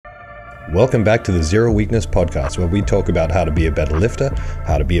Welcome back to the Zero Weakness Podcast, where we talk about how to be a better lifter,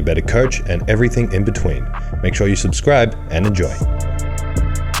 how to be a better coach, and everything in between. Make sure you subscribe and enjoy.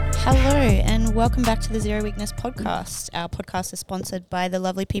 Hello, and welcome back to the Zero Weakness Podcast. Our podcast is sponsored by the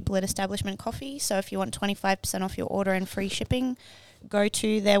lovely people at Establishment Coffee. So if you want 25% off your order and free shipping, go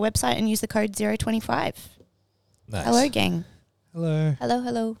to their website and use the code 025. Nice. Hello, gang. Hello.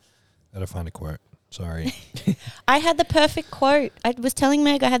 Hello. Gotta find a quote. Sorry. I had the perfect quote. I was telling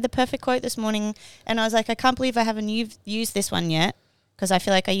Meg I had the perfect quote this morning, and I was like, I can't believe I haven't used this one yet, because I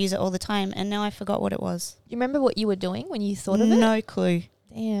feel like I use it all the time, and now I forgot what it was. You remember what you were doing when you thought of it? No clue.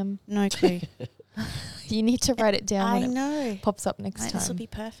 Damn. No clue. You need to write it down I when know. it pops up next This will time. be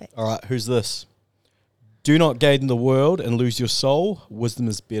perfect. All right, who's this? Do not gain the world and lose your soul. Wisdom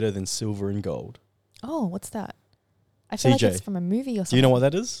is better than silver and gold. Oh, what's that? I feel like CJ, it's from a movie or something. Do you know what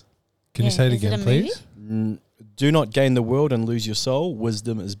that is? Can you say it Is again, a please? Do not gain the world and lose your soul.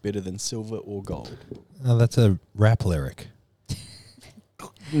 Wisdom is better than silver or gold. Oh, that's a rap lyric.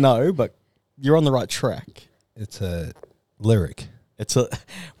 No, but you're on the right track. It's a lyric. It's a,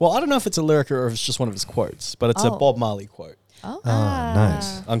 well, I don't know if it's a lyric or if it's just one of his quotes, but it's a Oh. Bob Marley quote. Oh.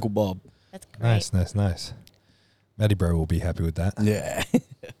 Nice. Uncle Bob. That's great. Nice. Maddie Bro will be happy with that. Yeah.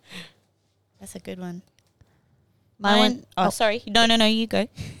 That's a good one. Mine- Oh, sorry. No, you go.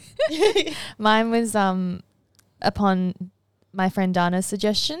 Mine was upon my friend Dana's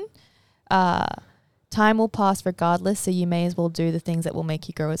suggestion. Time will pass regardless, so you may as well do the things that will make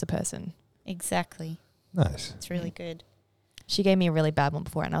you grow as a person. Exactly. Nice. It's really good. She gave me a really bad one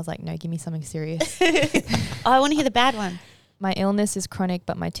before, and I was like, no, give me something serious. I want to hear the bad one. My illness is chronic,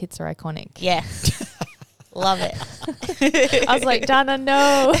 but my tits are iconic. Yeah. Love it. I was like, Dana,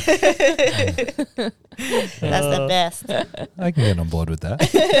 no. That's the best. I can get on board with that.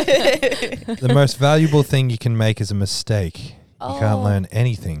 The most valuable thing you can make is a mistake. You can't Oh. learn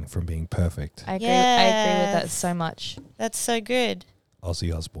anything from being perfect. I agree with that Yes. so much. That's so good.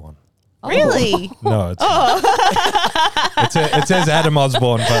 Ozzy Osbourne. Oh. Really? No, it's it says Adam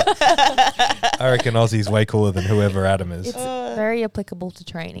Osborne, but I reckon Ozzy's way cooler than whoever Adam is. It's very applicable to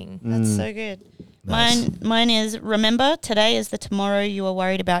training. That's so good. Nice. Mine is, remember, today is the tomorrow you were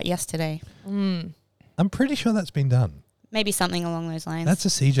worried about yesterday. Mm. I'm pretty sure that's been done. Maybe something along those lines. That's a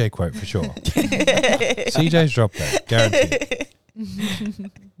CJ quote for sure. CJ's dropped that, guaranteed.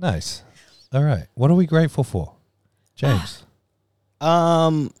 Nice. All right. What are we grateful for? James,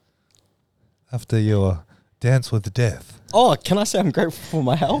 after your dance with death. Oh, can I say I'm grateful for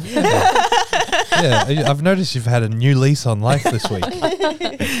my health? Yeah, I've noticed you've had a new lease on life this week.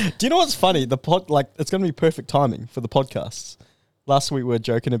 Do you know what's funny? It's going to be perfect timing for the podcasts. Last week we were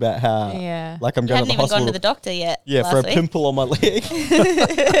joking about how, Yeah. like, I'm I going hadn't to the even hospital. gone to the doctor yet. Yeah, last for a week. pimple on my leg.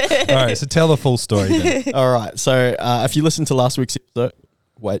 All right, so tell the full story then. All right, so if you listen to last week's episode,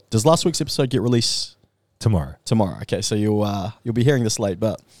 does last week's episode get released Tomorrow. tomorrow? Okay, so you'll be hearing this late,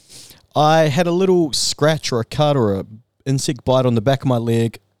 but I had a little scratch or a cut or a insect bite on the back of my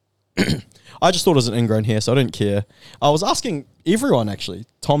leg. I just thought it was an ingrown hair, so I didn't care. I was asking everyone, actually,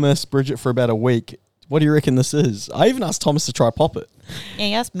 Thomas, Bridget, for about a week, what do you reckon this is? I even asked Thomas to try pop it. Yeah,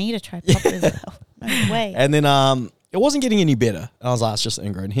 you asked me to try pop it as well. No way. And then it wasn't getting any better. And I was like, it's just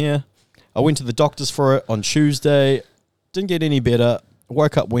ingrown hair. I went to the doctors for it on Tuesday. Didn't get any better.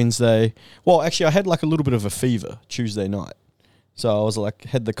 Woke up Wednesday. Well, actually, I had like a little bit of a fever Tuesday night. So I was like,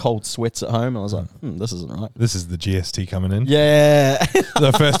 had the cold sweats at home. I was like, this isn't right. This is the GST coming in. Yeah.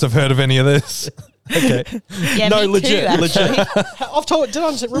 The first I've heard of any of this. Okay. Yeah, no, me legit, too, legit. actually. I've told, did I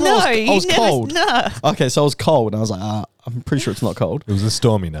remember No, I was you cold? No. Okay, so I was cold. And I was like, I'm pretty sure it's not cold. It was a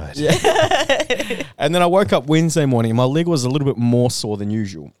stormy night. Yeah. And then I woke up Wednesday morning and my leg was a little bit more sore than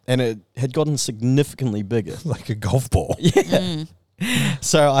usual. And it had gotten significantly bigger. Like a golf ball. Mm.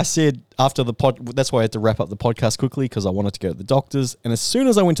 So I said after the that's why I had to wrap up the podcast quickly because I wanted to go to the doctors. And as soon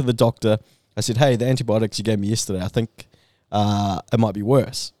as I went to the doctor, I said, hey, the antibiotics you gave me yesterday, I think it might be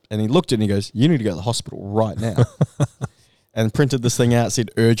worse. And he looked at it and he goes, you need to go to the hospital right now. And printed this thing out,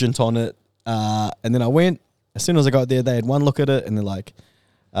 said urgent on it. And then I went. As soon as I got there, they had one look at it and they're like,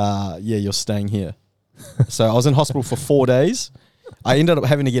 yeah, you're staying here. So I was in hospital for 4 days. I ended up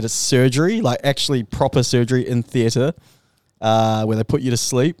having to get a surgery, like actually proper surgery in theatre. Where they put you to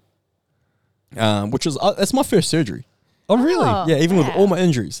sleep, which was that's my first surgery. Oh, really? Oh. Yeah, even with all my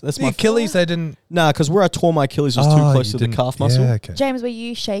injuries, that's The my Achilles, they didn't. Nah, because where I tore my Achilles was too close to the calf muscle. Yeah, okay. James, were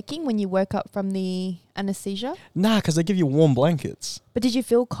you shaking when you woke up from the anesthesia? Nah, because they give you warm blankets. But did you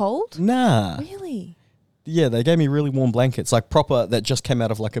feel cold? Nah, Really? yeah, they gave me really warm blankets, like proper that just came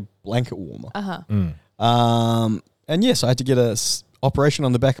out of like a blanket warmer. Uh-huh. And yes, I had to get a operation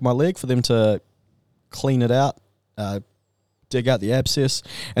on the back of my leg for them to clean it out, dig out the abscess,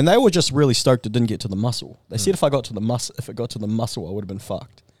 and they were just really stoked it didn't get to the muscle. They said if it got to the muscle, I would have been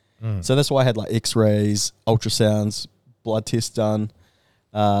fucked. So that's why I had like X-rays, ultrasounds, blood tests done,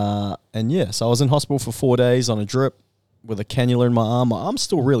 and yeah, so I was in hospital for 4 days on a drip with a cannula in my arm. My arm's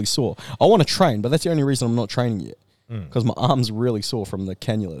still really sore. I want to train, but that's the only reason I'm not training yet, because my arm's really sore from the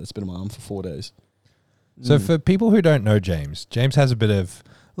cannula that's been in my arm for 4 days. So for people who don't know James has a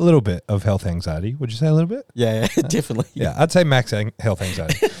little bit of health anxiety. Would you say a little bit? Yeah, definitely. Yeah, I'd say max health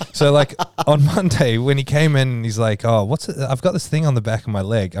anxiety. So like on Monday when he came in and he's like, oh, what's it? I've got this thing on the back of my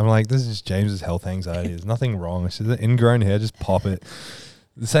leg. I'm like, this is James's health anxiety. There's nothing wrong. It's just an ingrown hair. Just pop it.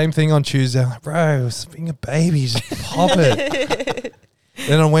 The same thing on Tuesday. I'm like, bro, being a baby, just pop it.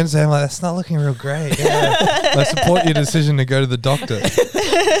 Then on Wednesday, I'm like, that's not looking real great. Yeah. I support your decision to go to the doctor.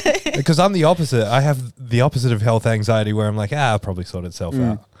 Because I'm the opposite. I have the opposite of health anxiety where I'm like, I'll probably sort itself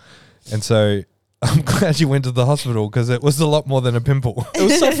out. And so I'm glad you went to the hospital because it was a lot more than a pimple. It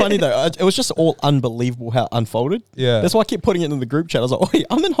was so funny though. It was just all unbelievable how it unfolded. Yeah. That's why I kept putting it in the group chat. I was like, wait,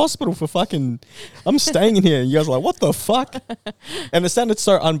 I'm in hospital I'm staying in here. And you guys are like, what the fuck? And it sounded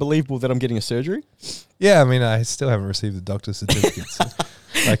so unbelievable that I'm getting a surgery. Yeah, I mean, I still haven't received the doctor's certificate. So,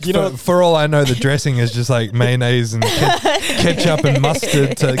 like, for all I know, the dressing is just like mayonnaise and ketchup and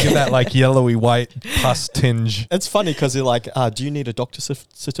mustard to give that like yellowy white pus tinge. It's funny because they're like, do you need a doctor's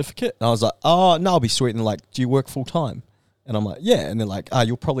certificate? And I was like, oh, no, I'll be sweet. And like, do you work full time? And I'm like, yeah. And they're like,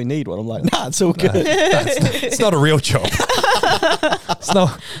 you'll probably need one. I'm like, nah, it's all good. It's not a real job. It's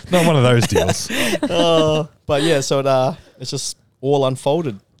not one of those deals. But yeah, so it's just all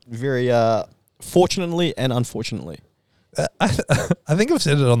unfolded very fortunately and unfortunately. I think I've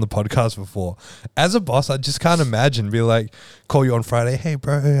said it on the podcast before. As a boss, I just can't imagine be like, call you on Friday, hey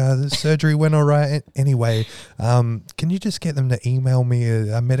bro, the surgery went all right anyway. Can you just get them to email me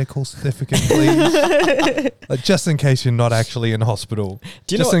a medical certificate, please? Like, just in case you're not actually in hospital.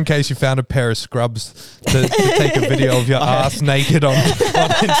 Just in case you found a pair of scrubs to take a video of your ass naked on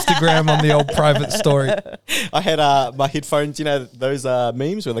Instagram on the old private story. I had my headphones, those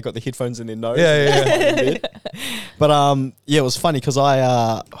memes where they got the headphones in their nose. Yeah. But yeah, it was funny because what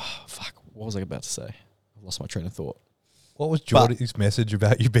was I about to say? I lost my train of thought. What was Geordie's message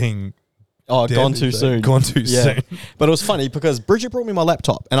about you being gone too soon? Gone too soon. But it was funny because Bridget brought me my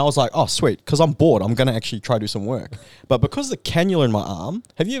laptop and I was like, oh, sweet, because I'm bored. I'm going to actually try to do some work. But because the cannula in my arm,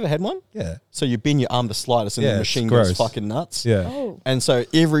 have you ever had one? Yeah. So you bend your arm the slightest and the machine goes fucking nuts. Yeah. Oh. And so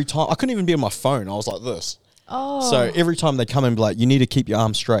every time, I couldn't even be on my phone. I was like this. Oh. So every time they come and be like, you need to keep your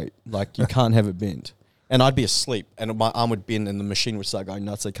arm straight. Like, you can't have it bent. And I'd be asleep and my arm would bend and the machine would start going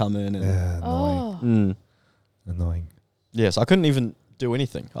nuts. They come in and annoying. Annoying. Yes, I couldn't even do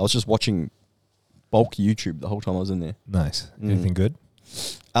anything. I was just watching bulk YouTube the whole time I was in there. Nice. Anything good?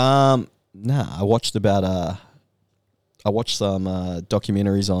 Nah, I watched some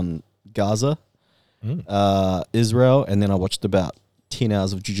documentaries on Gaza, Israel, and then I watched about 10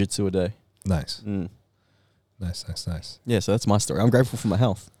 hours of jiu-jitsu a day. Nice. Nice. Yeah, so that's my story. I'm grateful for my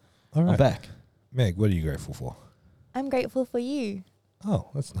health. All right. I'm back. Meg, what are you grateful for? I'm grateful for you. Oh,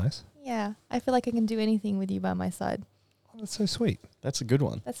 that's nice. Yeah, I feel like I can do anything with you by my side. Oh, that's so sweet. That's a good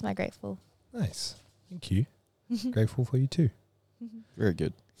one. That's my grateful. Nice. Thank you. Grateful for you too. Very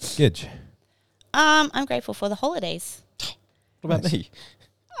good. Gidge. I'm grateful for the holidays. What about me?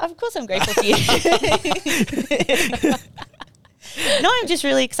 Of course I'm grateful for you. No, I'm just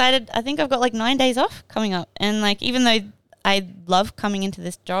really excited. I think I've got like 9 days off coming up. And like, even though I love coming into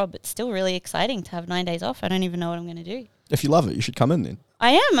this job, it's still really exciting to have 9 days off. I don't even know what I'm going to do. If you love it, you should come in then.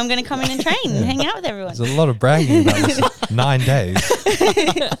 I am. I'm going to come in and train and hang out with everyone. There's a lot of bragging about this 9 days.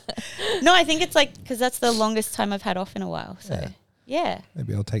 No, I think it's like, because that's the longest time I've had off in a while. So, yeah.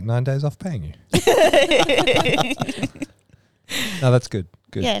 Maybe I'll take 9 days off paying you. No, that's good.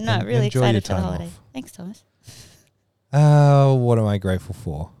 Good. Yeah, no, really Enjoy excited your for the time holiday. off. Thanks, Thomas. What am I grateful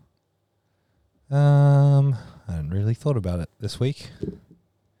for? I hadn't really thought about it this week.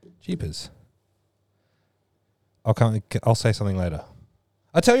 Jeepers. I'll say something later.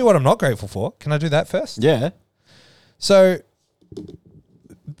 I'll tell you what I'm not grateful for. Can I do that first? Yeah. So,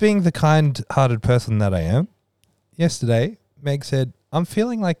 being the kind-hearted person that I am, yesterday, Meg said, I'm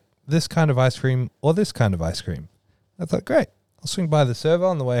feeling like this kind of ice cream or this kind of ice cream. I thought, great. I'll swing by the servo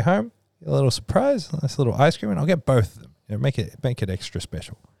on the way home, get a little surprise, nice little ice cream, and I'll get both of them. Make it extra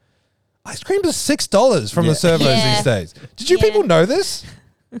special. Ice creams are $6 from the servos these days. Did you people know this?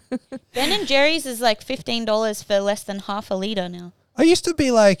 Ben and Jerry's is like $15 for less than half a litre now. I used to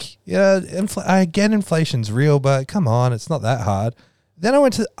be like, I get inflation's real, but come on, it's not that hard. Then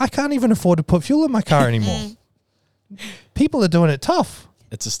I can't even afford to put fuel in my car anymore. People are doing it tough.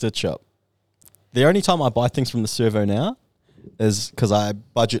 It's a stitch up. The only time I buy things from the servo now is because I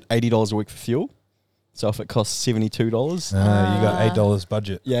budget $80 a week for fuel. So if it costs $72, you got $8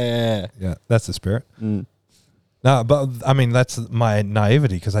 budget. yeah. That's the spirit. Mm. No, but I mean, that's my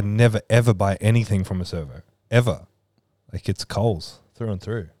naivety because I never ever buy anything from a servo. Ever. Like it's Coles through and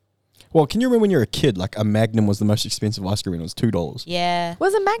through. Well, can you remember when you were a kid, like a Magnum was the most expensive ice cream and it was $2? Yeah.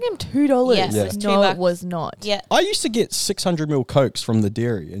 Was a Magnum $2? Yes, Yeah. it was No, $2. it was not. Yeah. I used to get 600ml Cokes from the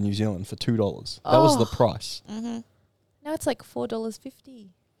dairy in New Zealand for $2. That was the price. Mm-hmm. Now it's like $4.50.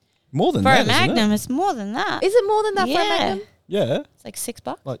 More than For that, a Magnum, isn't it? it's more than that. Is it more than that for a Yeah. Magnum? Yeah, It's like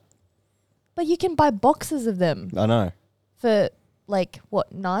 $6. But you can buy boxes of them I know. for like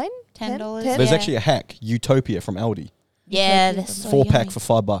what, $9? $10? $10? There's Yeah. actually a hack, Utopia from Aldi. Yeah, Utopia they're from so 4-pack for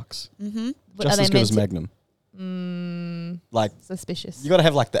 $5. Mm-hmm. Just as good as Magnum. Like, Suspicious. you got to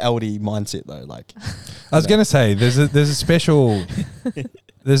have like the Aldi mindset though. Like, I was gonna say there's a special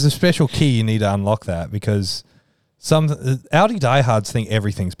there's a special key you need to unlock that because some Aldi diehards think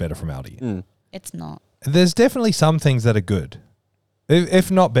everything's better from Aldi. It's not. There's definitely some things that are good, if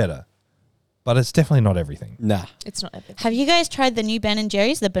not better, but it's definitely not everything. nah. It's not everything. Have you guys tried the new Ben &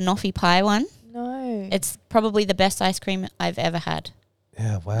 Jerry's, the banoffee pie one? No. It's probably the best ice cream I've ever had.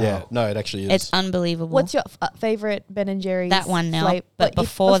 Yeah, wow. Yeah, no, it actually is. It's unbelievable. What's your favorite Ben & Jerry's? that one now? flavor? But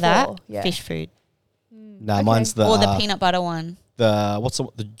before that, yeah. fish food. Nah, Okay. mine's the Or the peanut butter one. what's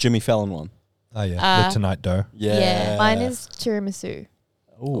the Jimmy Fallon one? Oh yeah, the Uh, Tonight Dough. Yeah. Yeah. Mine is tiramisu.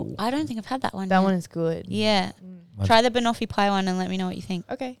 Oh, I don't think I've had that one That yet. one is good. Yeah. Mine's- Try the banoffee pie one and let me know what you think.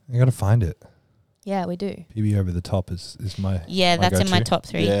 Okay. I gotta find it. Yeah, we do. PB over the top is my Yeah, my that's in my go-to. top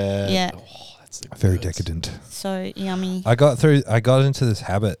 3. yeah. Yeah. Oh, that's the Very goods. decadent. So yummy. I got into this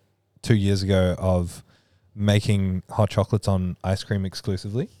habit 2 years ago of making hot chocolates on ice cream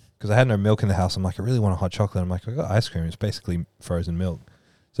exclusively because I had no milk in the house. I'm like, I really want a hot chocolate. I'm like, I got ice cream. It's basically frozen milk.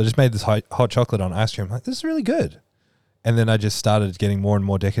 So I just made this hot chocolate on ice cream. I'm like, this is really good. And then I just started getting more and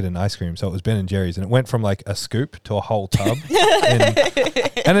more decadent ice cream. So it was Ben & Jerry's and it went from like a scoop to a whole tub.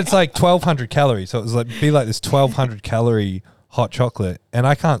 and it's like 1,200 calories. So it was like be like this 1,200 calorie hot chocolate. And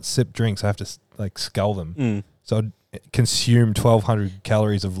I can't sip drinks. I have to like scull them. So I'd consume 1,200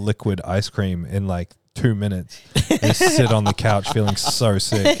 calories of liquid ice cream in like 2 minutes and just sit on the couch feeling so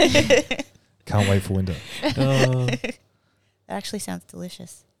sick. Can't wait for winter. That actually sounds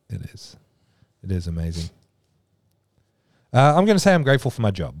delicious. It is. It is amazing. I'm going to say I'm grateful for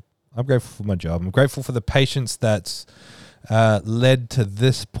my job. I'm grateful for my job. I'm grateful for the patience that's led to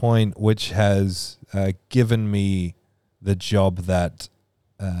this point, which has given me the job that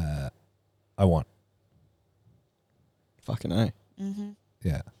I want. Fucking A. Mm-hmm.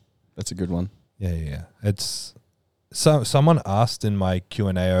 Yeah. That's a good one. Yeah. It's someone asked in my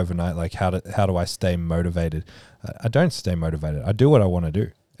Q&A overnight, like, how do I stay motivated? I don't stay motivated. I do what I want to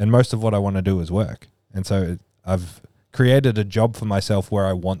do. And most of what I want to do is work. And so I've created a job for myself where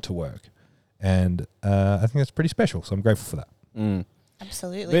I want to work. And I think that's pretty special. So I'm grateful for that.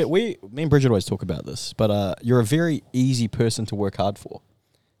 Absolutely. Me and Bridget always talk about this, but you're a very easy person to work hard for.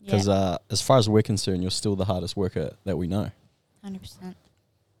 Because as far as we're concerned, you're still the hardest worker that we know. 100%.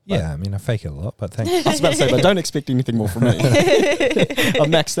 Yeah, I mean, I fake it a lot, but thanks. I was about to say, but don't expect anything more from me.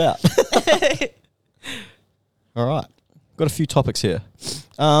 I'm maxed out. All right. Got a few topics here.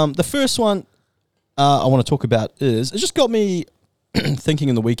 The first one I want to talk about is, it just got me thinking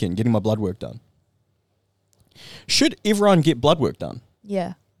in the weekend, getting my blood work done. Should everyone get blood work done?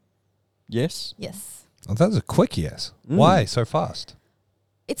 Yeah. Yes? Yes. Well, that was a quick yes. Why so fast?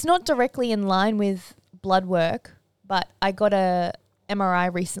 It's not directly in line with blood work, but I got a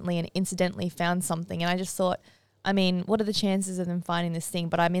MRI recently and incidentally found something. And I just thought, I mean, what are the chances of them finding this thing?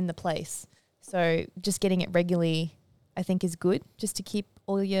 But I'm in the place. So just getting it regularly, I think, is good, just to keep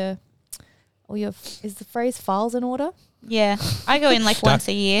all your is the phrase files in order? Yeah. I go in like once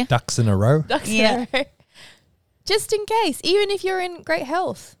a year. Ducks in a row? Yeah. Just in case, even if you're in great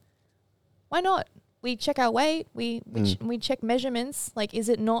health. Why not? We check our weight, we check measurements. Like, is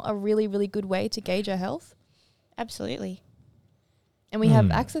it not a really, really good way to gauge our health? Absolutely. And we have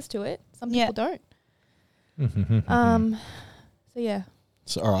access to it. Some people don't. So yeah.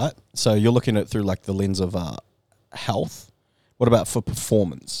 So, all right. So you're looking at it through like the lens of health. What about for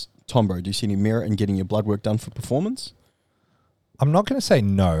performance? Tombo, do you see any merit in getting your blood work done for performance? I'm not going to say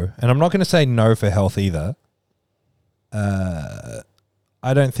no, and I'm not going to say no for health either.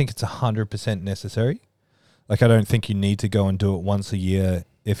 I don't think it's 100% necessary. Like, I don't think you need to go and do it once a year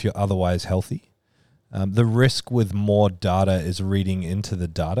if you're otherwise healthy. The risk with more data is reading into the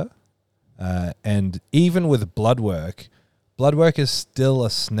data. And even with blood work is still a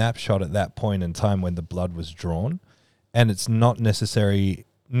snapshot at that point in time when the blood was drawn. And it's not necessarily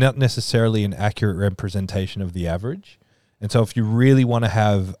an accurate representation of the average. And so if you really want to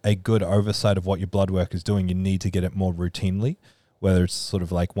have a good oversight of what your blood work is doing, you need to get it more routinely, whether it's sort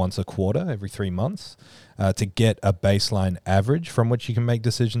of like once a quarter, every 3 months, to get a baseline average from which you can make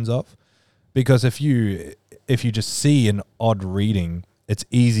decisions of. Because if you just see an odd reading, it's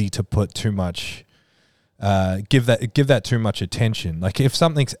easy to put too much, give that too much attention. Like if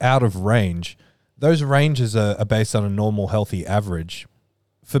something's out of range, those ranges are based on a normal, healthy average.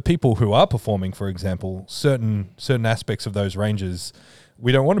 For people who are performing, for example, certain aspects of those ranges,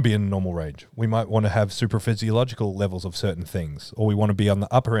 we don't want to be in a normal range. We might want to have super physiological levels of certain things, or we want to be on the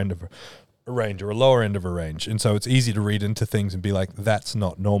upper end of a range or a lower end of a range. And so it's easy to read into things and be like, that's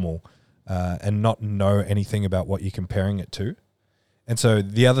not normal, and not know anything about what you're comparing it to. And so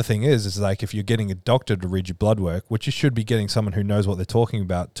the other thing is like if you're getting a doctor to read your blood work, which you should be getting someone who knows what they're talking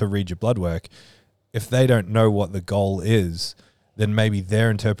about to read your blood work, if they don't know what the goal is, then maybe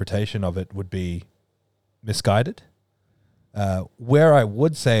their interpretation of it would be misguided. Where I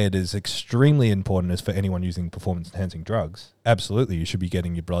would say it is extremely important is for anyone using performance-enhancing drugs. Absolutely, you should be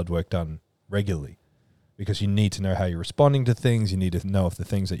getting your blood work done regularly because you need to know how you're responding to things. You need to know if the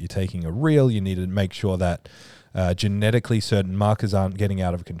things that you're taking are real. You need to make sure that genetically certain markers aren't getting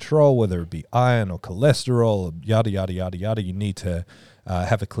out of control, whether it be iron or cholesterol, or yada, yada, yada, yada. You need to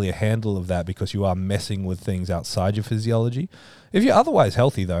have a clear handle of that because you are messing with things outside your physiology. If you're otherwise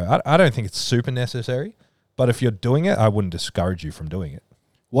healthy, though, I don't think it's super necessary. But if you're doing it, I wouldn't discourage you from doing it.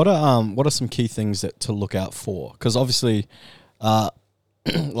 What are some key things that to look out for? Because obviously,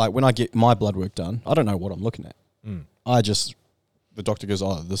 like when I get my blood work done, I don't know what I'm looking at. The doctor goes,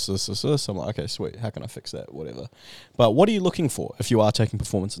 oh, this. I'm like, okay, sweet. How can I fix that? Whatever. But what are you looking for if you are taking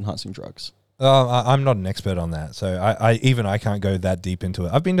performance-enhancing drugs? I'm not an expert on that, so I can't go that deep into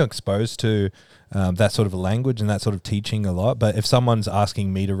it. I've been exposed to that sort of language and that sort of teaching a lot. But if someone's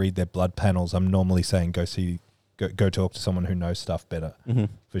asking me to read their blood panels, I'm normally saying go talk to someone who knows stuff better,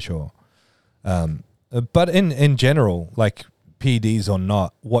 for sure. But in general, like PEDs or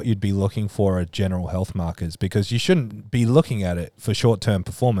not, what you'd be looking for are general health markers, because you shouldn't be looking at it for short-term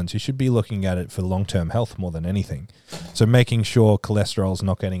performance. You should be looking at it for long-term health more than anything. So making sure cholesterol's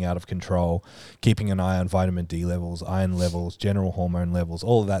not getting out of control, keeping an eye on vitamin D levels, iron levels, general hormone levels,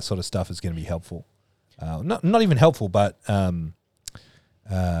 all of that sort of stuff is going to be helpful. Not even helpful, but not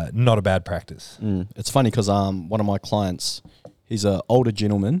a bad practice. It's funny because one of my clients, he's an older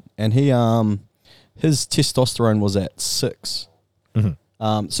gentleman, and his testosterone was at 6.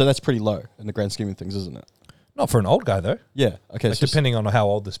 So that's pretty low in the grand scheme of things, isn't it? Not for an old guy, though. Yeah. Okay. Like So depending on how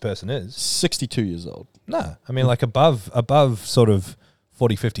old this person is. 62 years old. No. I mean, like above sort of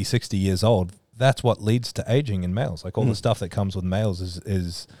 40, 50, 60 years old, that's what leads to aging in males. Like all the stuff that comes with males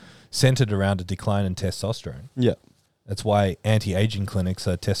is centered around a decline in testosterone. Yeah. That's why anti-aging clinics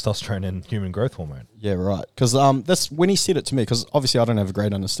are testosterone and human growth hormone. Yeah, right. Because that's when he said it to me, because obviously I don't have a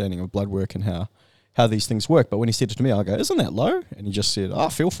great understanding of blood work and how these things work. But when he said it to me, I go, isn't that low? And he just said, I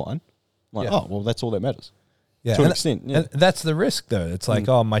feel fine. I'm like, oh, well, that's all that matters. Yeah, to an extent. Yeah. And that's the risk, though. It's like,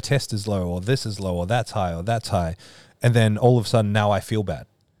 oh, my test is low, or this is low, or that's high. And then all of a sudden, now I feel bad.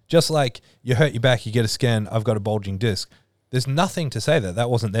 Just like you hurt your back, you get a scan, I've got a bulging disc. There's nothing to say that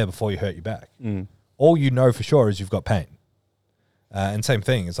wasn't there before you hurt your back. All you know for sure is you've got pain. And same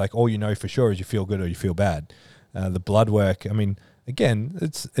thing. It's like all you know for sure is you feel good or you feel bad. The blood work, I mean, again,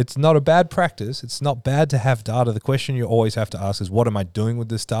 it's not a bad practice. It's not bad to have data. The question you always have to ask is, what am I doing with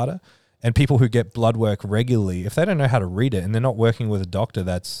this data? And people who get blood work regularly, if they don't know how to read it and they're not working with a doctor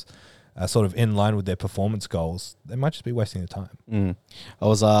that's sort of in line with their performance goals, they might just be wasting their time. I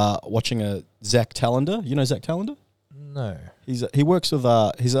was watching a Zach Tallender. You know Zach Tallender? No. He works with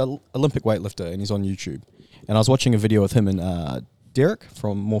he's an Olympic weightlifter and he's on YouTube. And I was watching a video with him and Derek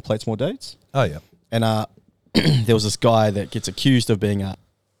from More Plates, More Dates. Oh, yeah. And there was this guy that gets accused of being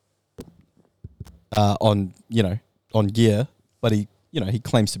on gear, but he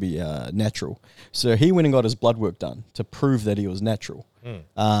claims to be natural. So he went and got his blood work done to prove that he was natural.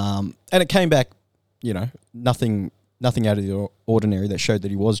 And it came back, nothing out of the ordinary that showed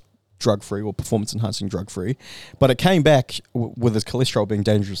that he was drug-free or performance-enhancing drug-free. But it came back with his cholesterol being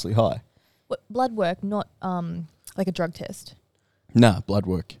dangerously high. What, blood work, not like a drug test? Nah, blood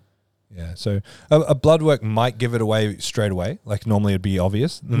work. Yeah, so a blood work might give it away straight away. Like normally it'd be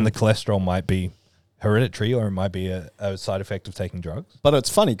obvious. Then the cholesterol might be hereditary, or it might be a side effect of taking drugs. But it's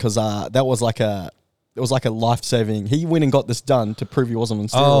funny because it was like a life-saving. He went and got this done to prove he wasn't on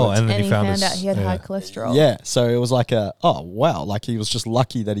steroids. Oh, and then And he found out he had high cholesterol. Yeah, so it was like oh wow, like he was just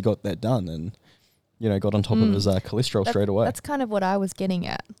lucky that he got that done and got on top of his cholesterol straight away. That's kind of what I was getting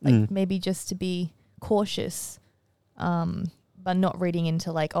at. Like maybe just to be cautious but not reading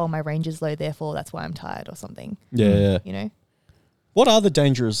into like, oh, my range is low, therefore that's why I'm tired or something. Yeah. You know? What are the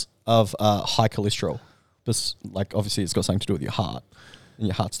dangers of high cholesterol? Just like obviously it's got something to do with your heart, and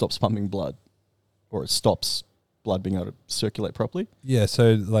your heart stops pumping blood, or it stops blood being able to circulate properly. Yeah,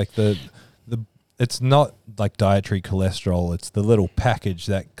 so like the it's not like dietary cholesterol, it's the little package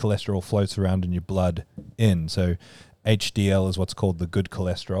that cholesterol floats around in your blood in. So HDL is what's called the good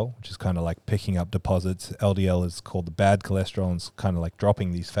cholesterol, which is kind of like picking up deposits. LDL is called the bad cholesterol, and it's kind of like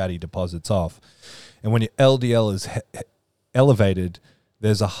dropping these fatty deposits off. And when your LDL is elevated,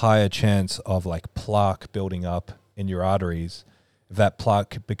 there's a higher chance of like plaque building up in your arteries. If that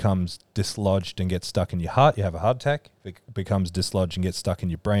plaque becomes dislodged and gets stuck in your heart, you have a heart attack. If it becomes dislodged and gets stuck in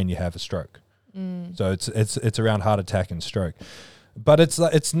your brain, you have a stroke. So it's around heart attack and stroke. But it's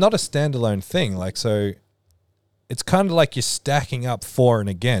not a standalone thing. Like, so it's kind of like you're stacking up for and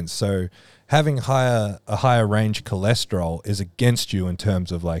against. So having a higher range cholesterol is against you in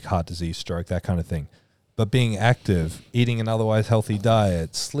terms of like heart disease, stroke, that kind of thing. But being active, eating an otherwise healthy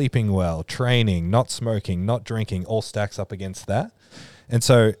diet, sleeping well, training, not smoking, not drinking, all stacks up against that. And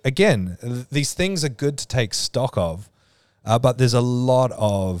so, again, these things are good to take stock of, but there's a lot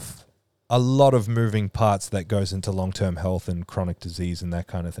of moving parts that goes into long-term health and chronic disease and that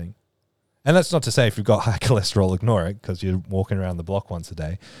kind of thing. And that's not to say if you've got high cholesterol, ignore it because you're walking around the block once a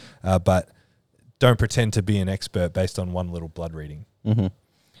day. But don't pretend to be an expert based on one little blood reading. Mm-hmm.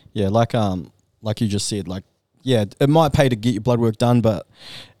 Yeah, like you just said, like, yeah, it might pay to get your blood work done, but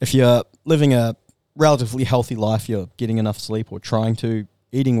if you're living a relatively healthy life, you're getting enough sleep or trying to,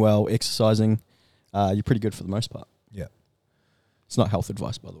 eating well, exercising, you're pretty good for the most part. Yeah. It's not health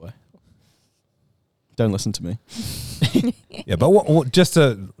advice, by the way. Don't listen to me. Yeah, but just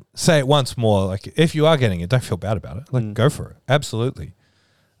to say it once more, like if you are getting it, don't feel bad about it. Like go for it. Absolutely.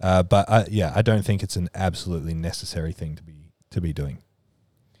 But I don't think it's an absolutely necessary thing to be doing.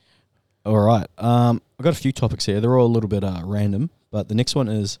 All right. I've got a few topics here. They're all a little bit random, but the next one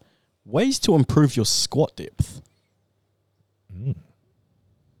is ways to improve your squat depth.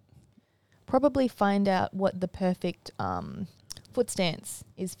 Probably find out what the perfect foot stance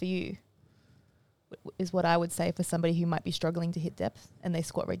is for you, is what I would say for somebody who might be struggling to hit depth and they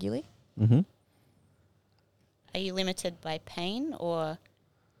squat regularly. Mm-hmm. Are you limited by pain or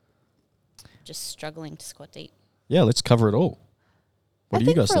just struggling to squat deep? Yeah, let's cover it all. What do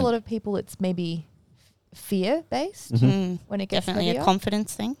you guys think? I think for a lot of people it's maybe fear-based when it gets definitely heavier. a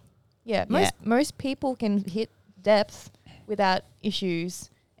confidence thing. Yeah, most people can hit depth without issues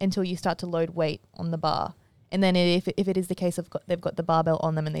until you start to load weight on the bar. And then if it is the case of they've got the barbell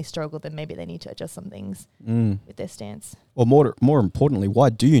on them and they struggle, then maybe they need to adjust some things with their stance. Or more importantly, why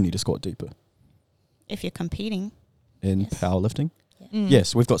do you need to squat deeper? If you're competing. In powerlifting? Yeah.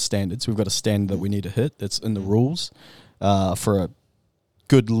 Yes, we've got standards. We've got a standard that we need to hit. That's in the rules for a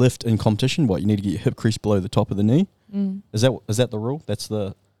good lift in competition. What, you need to get your hip crease below the top of the knee? Is that the rule? That's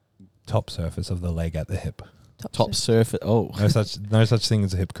the top surface of the leg at the hip. Top surface. Oh, no such thing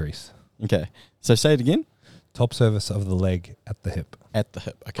as a hip crease. Okay, so say it again. Top surface of the leg at the hip. At the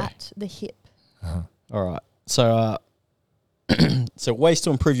hip. Okay. At the hip. Uh-huh. All right. So, so ways to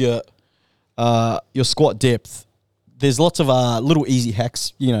improve your squat depth. There's lots of little easy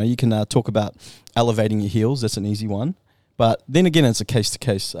hacks. You know, you can talk about elevating your heels. That's an easy one. But then again, it's a case to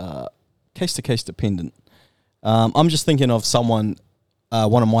case dependent. I'm just thinking of someone,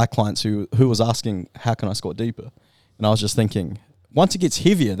 one of my clients who was asking, how can I squat deeper? And I was just thinking, once it gets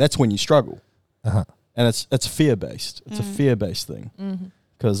heavier, that's when you struggle. Uh-huh. And it's fear-based. It's a fear-based thing.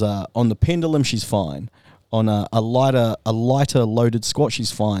 Because on the pendulum, she's fine. On a lighter loaded squat,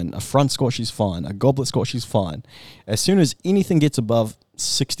 she's fine. A front squat, she's fine. A goblet squat, she's fine. As soon as anything gets above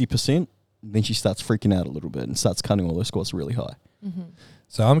 60%, then she starts freaking out a little bit and starts cutting all her squats really high.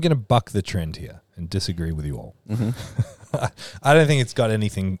 So I'm going to buck the trend here and disagree with you all. I don't think it's got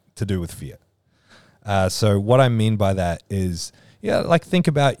anything to do with fear. So what I mean by that is, like think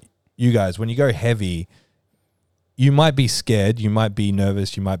about you guys. When you go heavy, you might be scared, you might be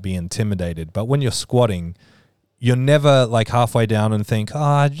nervous, you might be intimidated. But when you're squatting, you're never like halfway down and think,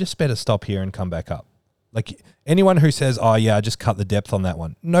 I just better stop here and come back up. Like anyone who says, I just cut the depth on that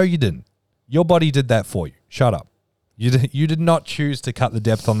one. No, you didn't. Your body did that for you. Shut up. You did not choose to cut the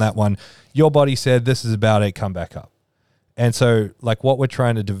depth on that one. Your body said, this is about it, come back up. And so like what we're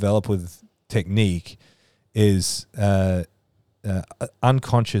trying to develop with technique is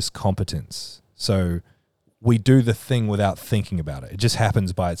unconscious competence. So we do the thing without thinking about it. It just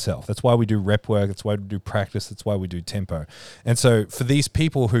happens by itself. That's why we do rep work. That's why we do practice. That's why we do tempo. And so for these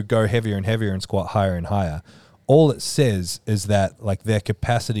people who go heavier and heavier and squat higher and higher, all it says is that like their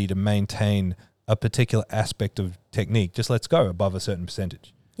capacity to maintain a particular aspect of technique just lets go above a certain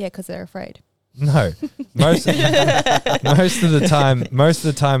percentage. Yeah, because they're afraid. No, most of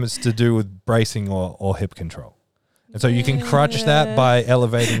the time it's to do with bracing or hip control. And so you can crutch that by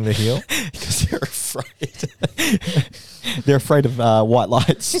elevating the heel. Because they're afraid. They're afraid of white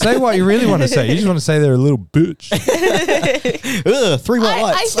lights. Say what you really want to say. You just want to say they're a little bitch. Ugh, 3 white I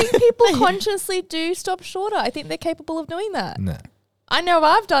lights. think people consciously do stop shorter. I think they're capable of doing that. No, I know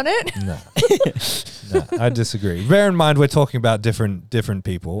I've done it. no, I disagree. Bear in mind we're talking about different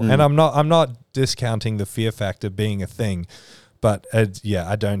people, and I'm not discounting the fear factor being a thing. But I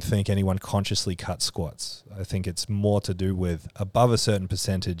don't think anyone consciously cuts squats. I think it's more to do with above a certain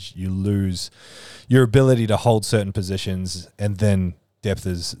percentage, you lose your ability to hold certain positions, and then depth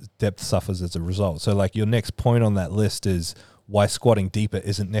suffers as a result. So like your next point on that list is why squatting deeper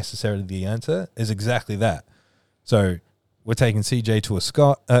isn't necessarily the answer, is exactly that. So we're taking CJ to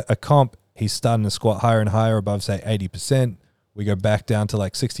a comp. He's starting to squat higher and higher above, say, 80%. We go back down to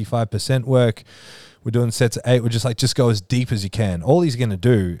like 65% work. We're doing sets of 8. We're just go as deep as you can. All he's going to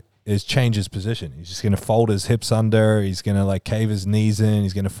do is change his position. He's just going to fold his hips under. He's going to like cave his knees in.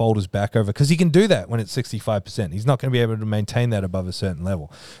 He's going to fold his back over because he can do that when it's 65%. He's not going to be able to maintain that above a certain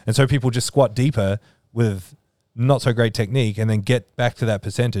level. And so people just squat deeper with not so great technique and then get back to that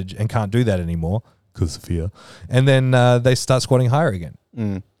percentage and can't do that anymore because of fear. And then they start squatting higher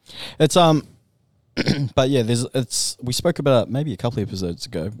again. It's but yeah, we spoke about it maybe a couple of episodes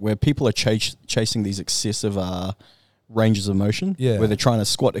ago where people are chasing these excessive ranges of motion, where they're trying to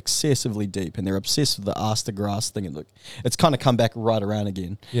squat excessively deep and they're obsessed with the arse to grass thing, and look, it's kind of come back right around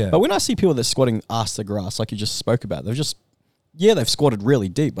again. But when I see people that's squatting arse to grass, like you just spoke about, they've squatted really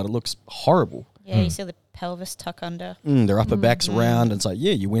deep, but it looks horrible. Yeah, you see the pelvis tuck under. Their upper back's round, and it's like,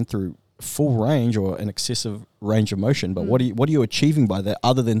 you went through full range or an excessive range of motion, but what are you achieving by that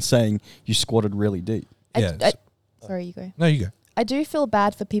other than saying you squatted really deep? Sorry, you go. No, you go. I do feel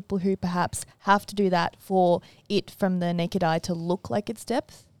bad for people who perhaps have to do that for it from the naked eye to look like it's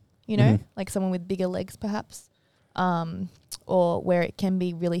depth, like someone with bigger legs perhaps, or where it can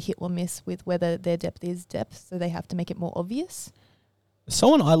be really hit or miss with whether their depth is depth, so they have to make it more obvious.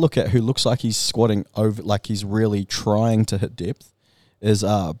 Someone I look at who looks like he's squatting over, like he's really trying to hit depth, is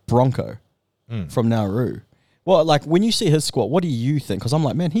Bronco from Nauru. Well, like when you see his squat, what do you think? Because I'm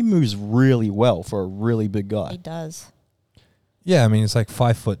like, man, he moves really well for a really big guy. He does. Yeah, I mean, it's like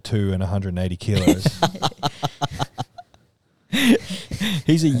 5'2" and 180 kilos.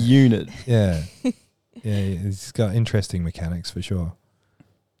 He's a unit. Yeah, he's got interesting mechanics for sure.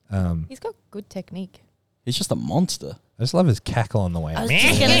 He's got good technique. He's just a monster. I just love his cackle on the way. I was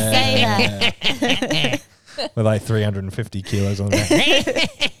just going to say that. With like 350 kilos on the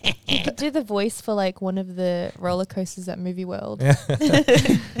back. You could do the voice for like one of the roller coasters at Movie World.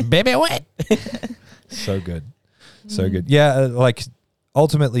 Baby wet. So good. So good. Yeah, like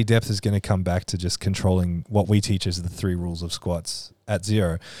ultimately depth is going to come back to just controlling what we teach as the 3 rules of squats at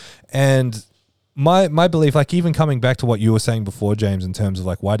Zero. And my belief, like even coming back to what you were saying before, James, in terms of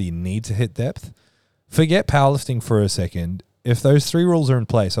like why do you need to hit depth? Forget powerlifting for a second. If those 3 rules are in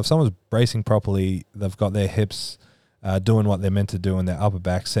place, if someone's bracing properly, they've got their hips doing what they're meant to do and their upper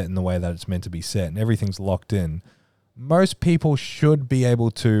back set in the way that it's meant to be set and everything's locked in, most people should be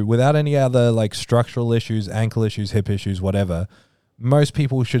able to, without any other like structural issues, ankle issues, hip issues, whatever, most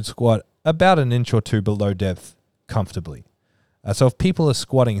people should squat about an inch or 2 below depth comfortably. So if people are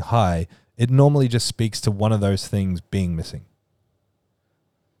squatting high, it normally just speaks to one of those things being missing.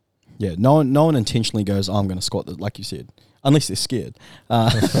 Yeah, no one intentionally goes, I'm going to squat, like you said. Unless they're scared.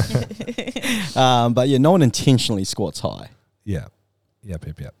 But yeah, no one intentionally squats high. Yeah. Yep.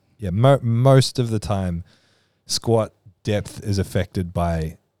 Yeah, most of the time, squat depth is affected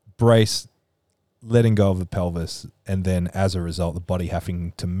by brace, letting go of the pelvis, and then as a result, the body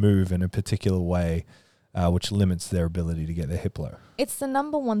having to move in a particular way, which limits their ability to get their hip low. It's the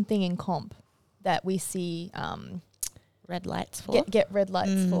number one thing in comp that we see red lights for. Get red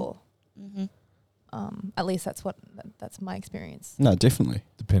lights for. Mm-hmm. At least that's my experience. No, definitely.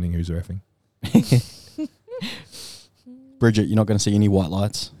 Depending who's reffing. Bridget, you're not going to see any white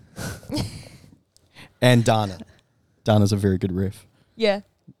lights. And Dana. Dana's a very good ref. Yeah.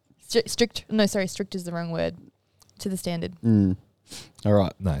 Strict. No, sorry. Strict is the wrong word. To the standard. All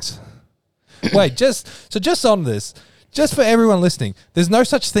right. Nice. Wait, just on this, just for everyone listening, there's no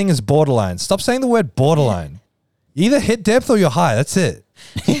such thing as borderline. Stop saying the word borderline. You either hit depth or you're high. That's it.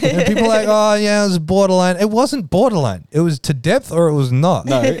 And people are like, oh, yeah, it was borderline. It wasn't borderline. It was to depth or it was not.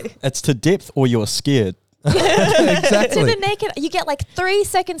 No, it's to depth or you're scared. Exactly. To the naked, you get like 3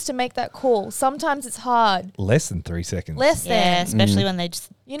 seconds to make that call. Sometimes it's hard. Less than 3 seconds. Less Yeah, than. especially when they just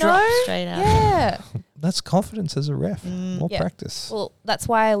You drop know? straight out. Yeah. That's confidence as a ref. More Yeah. practice. Well, that's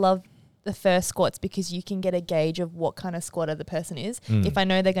why I love the first squats, because you can get a gauge of what kind of squatter the person is. Mm. If I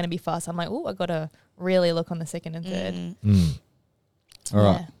know they're going to be fast, I'm like, oh, I got to really look on the second and third. All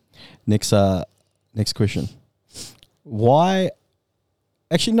right. Next question. Why?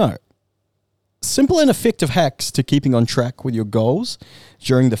 Actually, no. Simple and effective hacks to keeping on track with your goals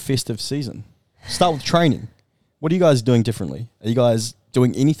during the festive season. Start with training. What are you guys doing differently? Are you guys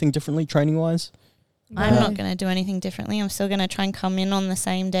doing anything differently training-wise? I'm No. not going to do anything differently. I'm still going to try and come in on the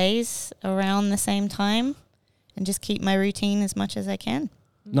same days around the same time and just keep my routine as much as I can.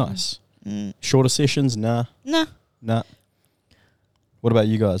 Nice. Mm. Shorter sessions? Nah. No. What about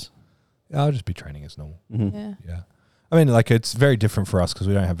you guys? I'll just be training as normal. Mm-hmm. Yeah. Yeah. I mean, like, it's very different for us because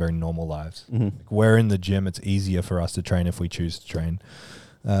we don't have very normal lives. Mm-hmm. Like, we're in the gym. It's easier for us to train if we choose to train.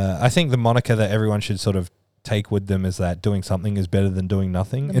 I think the moniker that everyone should sort of take with them is that doing something is better than doing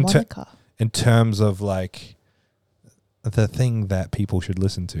nothing. The moniker. In terms of, like, the thing that people should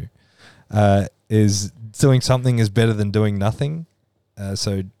listen to is doing something is better than doing nothing.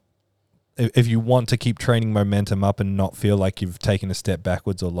 So if you want to keep training momentum up and not feel like you've taken a step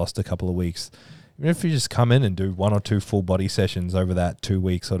backwards or lost a couple of weeks, even if you just come in and do 1 or 2 full body sessions over that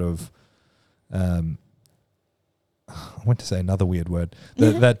 2-week sort of, I want to say another weird word,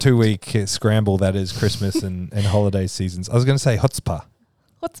 that 2-week scramble that is Christmas and holiday seasons. I was going to say chutzpah.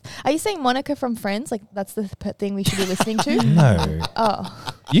 Are you saying Monica from Friends? Like, that's the thing we should be listening to? No.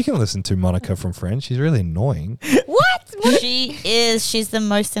 Oh. You can listen to Monica from Friends. She's really annoying. What? She is. She's the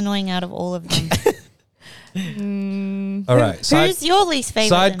most annoying out of all of them. All right. Who's your least favorite?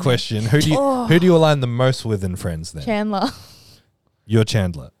 Side then? question. Who do you align the most with in Friends then? Chandler. You're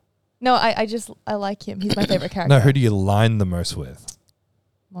Chandler. No, I like him. He's my favorite character. No, who do you align the most with?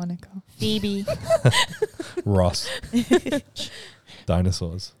 Monica. Phoebe. Ross.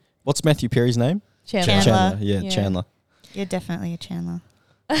 Dinosaurs. What's Matthew Perry's name? Chandler. Yeah, Chandler. You're definitely a Chandler.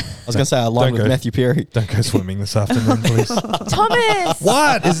 I was going to say I align with go. Matthew Perry. Don't go swimming this afternoon, please. Thomas.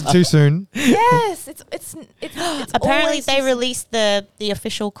 What? Is it too soon? Yes, it's Apparently, always they just- released the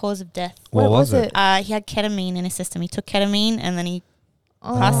official cause of death. What was it? He had ketamine in his system. He took ketamine and then he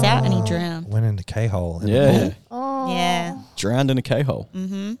passed out and he drowned. Went into K-hole. Yeah. Oh. Yeah. Drowned in a K-hole.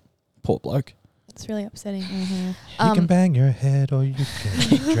 Mm-hmm. Poor bloke. It's really upsetting. Mm-hmm. You can bang your head or you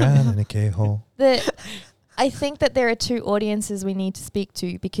can drown in a K-hole. I think that there are 2 audiences we need to speak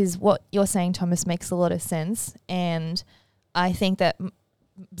to, because what you're saying, Thomas, makes a lot of sense. And I think that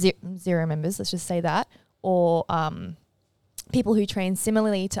zero members, let's just say that, or people who train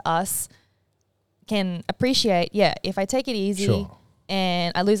similarly to us can appreciate, if I take it easy Sure.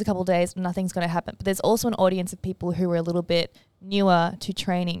 and I lose a couple of days, nothing's going to happen. But there's also an audience of people who are a little bit newer to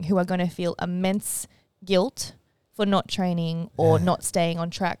training, who are going to feel immense guilt for not training or not staying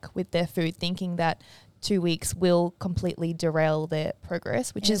on track with their food, thinking that 2 weeks will completely derail their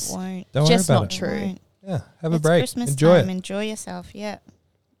progress, which is won't. Don't worry just about not it. true. Yeah, have a It's break. Christmas Enjoy time. it. Enjoy yourself. Yeah.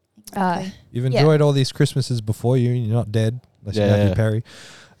 Exactly. You've enjoyed all these Christmases before you. You're not dead, unless you're Yeah. Matthew Perry.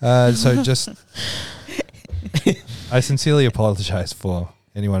 So just, I sincerely apologize for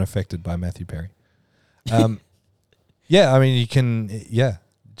anyone affected by Matthew Perry. Yeah, I mean, you can,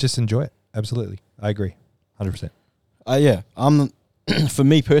 just enjoy it. Absolutely. I agree. 100%. For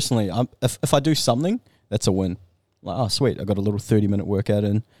me personally, if I do something, that's a win. Like, oh, sweet, I got a little 30-minute workout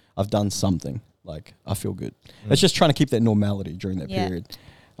in. I've done something. Like, I feel good. It's just trying to keep that normality during that period.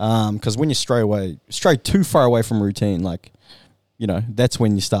 Because when you stray too far away from routine, like, that's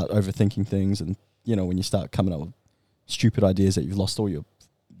when you start overthinking things, and, when you start coming up with stupid ideas that you've lost all your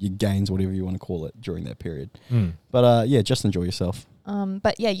gains, whatever you want to call it, during that period. But, just enjoy yourself.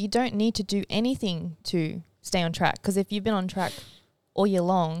 But you don't need to do anything to stay on track, because if you've been on track all year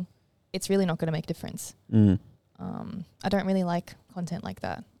long, it's really not going to make a difference. I don't really like content like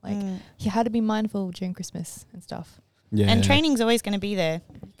that. Like, how to be mindful during Christmas and stuff. Yeah. And training's always going to be there.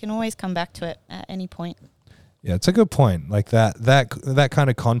 You can always come back to it at any point. Yeah, it's a good point. Like that kind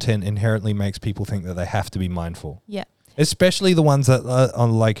of content inherently makes people think that they have to be mindful. Yeah. Especially the ones that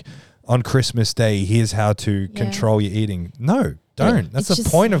on Christmas Day, here's how to control your eating. No, don't. That's It's the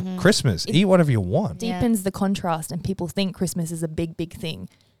just- point of Christmas. It Eat whatever you want. Deepens the contrast, and people think Christmas is a big, big thing.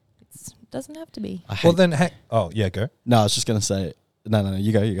 It doesn't have to be. Well, then, go. No, I was just going to say, no,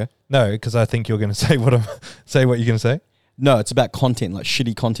 you go. No, because I think you're going to say what you're going to say. No, it's about content, like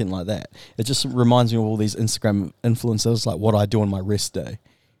shitty content like that. It just reminds me of all these Instagram influencers, like what I do on my rest day.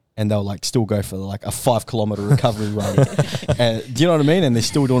 and they'll like still go for like a 5 kilometer recovery run. Do you know what I mean? And they're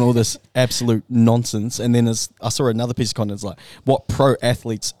still doing all this absolute nonsense. And then I saw another piece of content. It's like what pro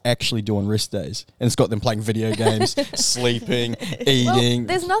athletes actually do on rest days, and it's got them playing video games, sleeping, eating. Well,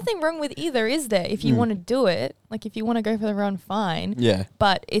 there's nothing wrong with either, is there? If you want to do it, like if you want to go for the run, fine. Yeah.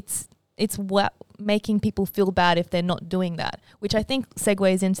 But it's what making people feel bad if they're not doing that, which I think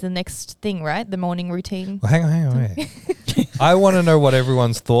segues into the next thing, right? The morning routine. Well, hang on, wait. I want to know what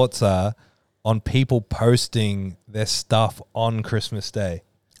everyone's thoughts are on people posting their stuff on Christmas Day.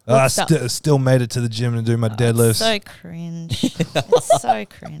 I still made it to the gym to do my deadlifts. So cringe. It's so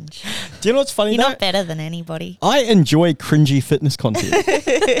cringe. Do you know what's funny? You're not better than anybody. I enjoy cringy fitness content.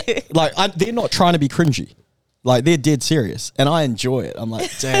 Like they're not trying to be cringy. Like, they're dead serious, and I enjoy it. I'm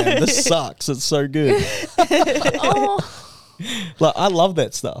like, damn, this sucks. It's so good. Like, I love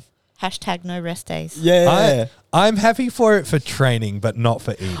that stuff. Hashtag no rest days. Yeah. I'm happy for it for training, but not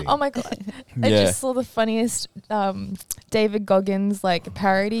for eating. Oh my God. I just saw the funniest David Goggins, like,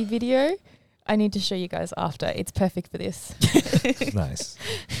 parody video. I need to show you guys after. It's perfect for this. Nice.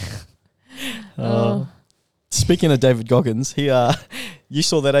 Speaking of David Goggins, you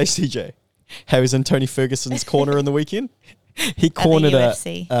saw that ACJ? How he was in Tony Ferguson's corner in the weekend? He cornered a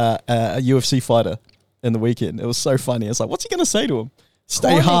UFC fighter in the weekend. It was so funny. I was like, what's he going to say to him?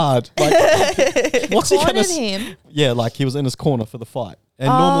 Stay hard. Like, what's he going to say? Him? Yeah, like he was in his corner for the fight. And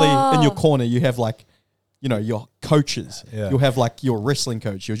normally in your corner, you have like, you know, your coaches. Yeah. You'll have like your wrestling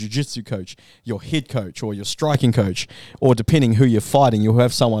coach, your jiu-jitsu coach, your head coach, or your striking coach, or depending who you're fighting, you'll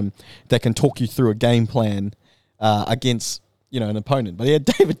have someone that can talk you through a game plan against, you know, an opponent. But he had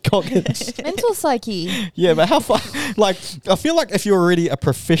David Goggins. Mental psyche. Yeah, but how far? Like, I feel like if you're already a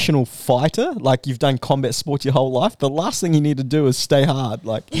professional fighter, like you've done combat sports your whole life, the last thing you need to do is stay hard.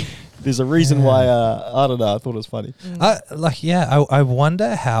 Like, there's a reason why. I don't know. I thought it was funny. I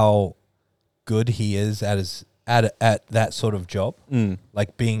wonder how good he is at that sort of job,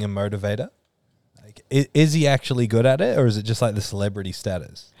 like being a motivator. Like, is he actually good at it, or is it just like the celebrity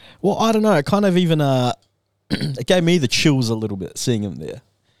status? Well, I don't know. It kind of even it gave me the chills a little bit seeing him there.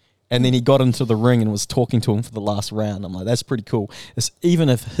 And then he got into the ring and was talking to him for the last round. I'm like, that's pretty cool. It's, even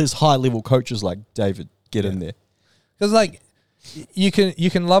if his high level coach is like, David, get in there. Because like you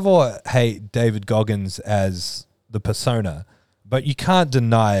can love or hate David Goggins as the persona, but you can't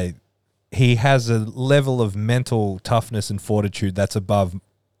deny he has a level of mental toughness and fortitude that's above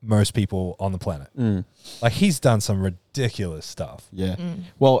most people on the planet. Like, he's done some ridiculous stuff. Yeah.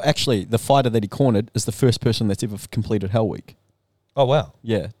 Well, actually, the fighter that he cornered is the first person that's ever completed Hell Week. Oh, wow.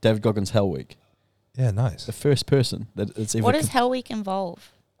 Yeah, David Goggins' Hell Week. Yeah, nice. The first person that it's ever... What does Hell Week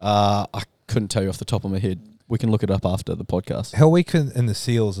involve? I couldn't tell you off the top of my head. We can look it up after the podcast. Hell Week in the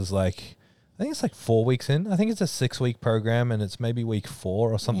SEALs is like, I think it's like 4 weeks in. I think it's a 6-week program, and it's maybe week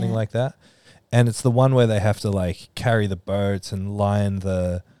 4 or something like that. And it's the one where they have to like carry the boats and line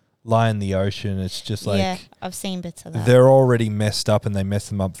the ocean. It's just like... Yeah, I've seen bits of that. They're already messed up and they mess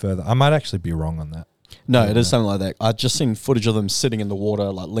them up further. I might actually be wrong on that. No, it is something like that. I've just seen footage of them sitting in the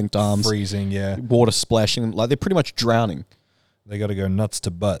water, like linked arms. Freezing, yeah. Water splashing. Like, they're pretty much drowning. They got to go nuts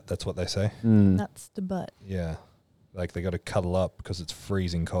to butt. That's what they say. Nuts to butt. Yeah. Like, they got to cuddle up because it's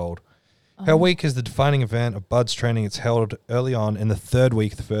freezing cold. Hell Week is the defining event of Bud's training. It's held early on in the 3rd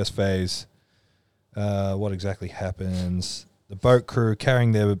week, the first phase. What exactly happens? The boat crew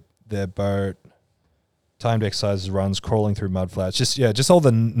carrying their boat, timed exercises, runs, crawling through mud flats. Just all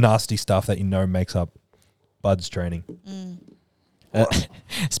the nasty stuff that you know makes up Bud's training.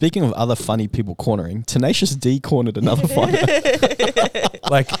 Speaking of other funny people cornering, Tenacious D cornered another fighter.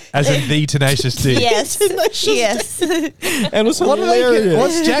 Like, as in the Tenacious D. Yes. Yes. And it was hilarious.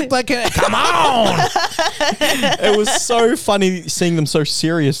 What's Jack Black? Come on! It was so funny seeing them so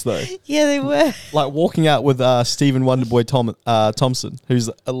serious, though. Yeah, they were. Like, walking out with Stephen Wonderboy Thompson, who's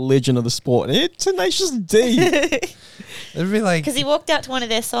a legend of the sport. And Tenacious D. It'd be like... Because he walked out to one of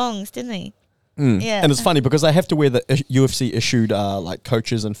their songs, didn't he? Yeah. And it's funny because they have to wear the UFC issued like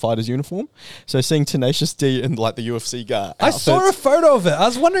coaches and fighters uniform. So seeing Tenacious D in like the UFC guy, I saw a photo of it. I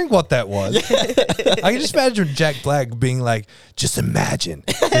was wondering what that was. I can just imagine Jack Black being like, just imagine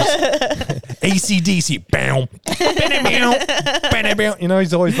AC/DC, bam, you know,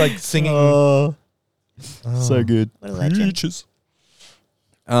 he's always like singing. So good. What a legend.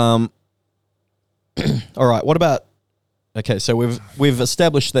 All right. What about? Okay, so we've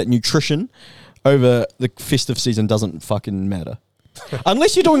established that nutrition over the festive season doesn't fucking matter.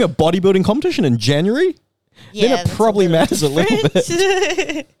 Unless you're doing a bodybuilding competition in January, then it probably matters a little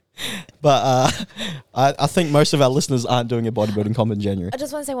bit. But I think most of our listeners aren't doing a bodybuilding comp in January. I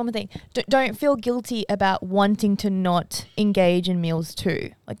just want to say one more thing. Don't feel guilty about wanting to not engage in meals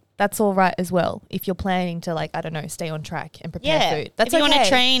too. Like, that's all right as well. If you're planning to, like, I don't know, stay on track and prepare food. That's if you want okay. to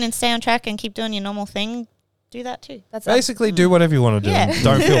train and stay on track and keep doing your normal thing, do that too. That's Basically, do whatever you want to do. Yeah. And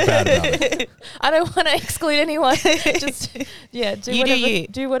don't feel bad about it. I don't want to exclude anyone. Just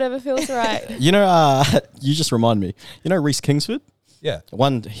do whatever feels right. You know, you just remind me. You know Reese Kingsford? Yeah.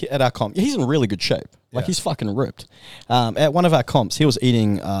 At our comp, he's in really good shape. Like, he's fucking ripped. At one of our comps, he was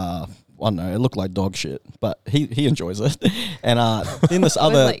eating, I don't know, it looked like dog shit, but he enjoys it. And then this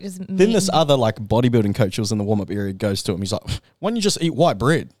other, like bodybuilding coach who was in the warm up area goes to him. He's like, "Why don't you just eat white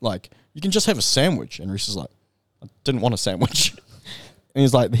bread? Like, you can just have a sandwich." And Reese is like, "I didn't want a sandwich." And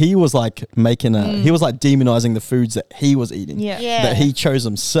he was like making he was like demonizing the foods that he was eating, that he chose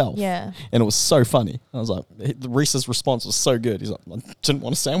himself. Yeah. And it was so funny. I was like, Reese's response was so good. He's like, "I didn't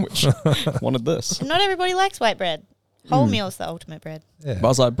want a sandwich. I wanted this." And not everybody likes white bread. Wholemeal's the ultimate bread. Yeah. But I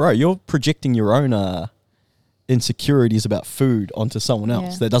was like, bro, you're projecting your own insecurities about food onto someone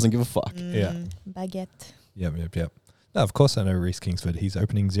else that doesn't give a fuck. Yeah. Baguette. Yep. No, of course I know Reese Kingsford. He's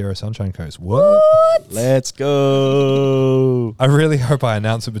opening Zero Sunshine Coast. What? Let's go. I really hope I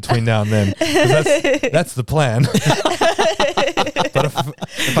announce it between now and then. 'Cause that's the plan. But if I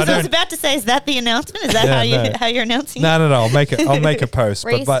I was don't, about to say, is that the announcement? Is that how you're announcing? no. I'll make a post.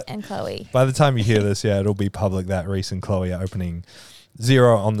 Reese but and Chloe. by the time you hear this, it'll be public that Reese and Chloe are opening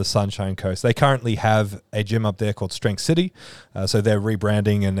Zero on the Sunshine Coast. They currently have a gym up there called Strength City, so they're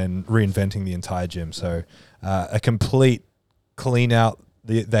rebranding and then reinventing the entire gym. So a complete clean out.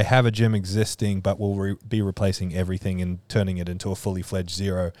 They have a gym existing, but will be replacing everything and turning it into a fully fledged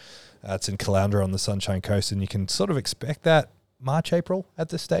Zero. It's in Caloundra on the Sunshine Coast, and you can sort of expect that March, April at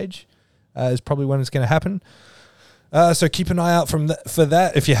this stage is probably when it's going to happen. So keep an eye out for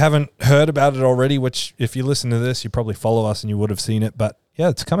that. If you haven't heard about it already, which if you listen to this, you probably follow us and you would have seen it. But yeah,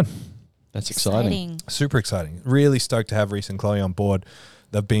 it's coming. That's exciting. Super exciting. Really stoked to have Reese and Chloe on board.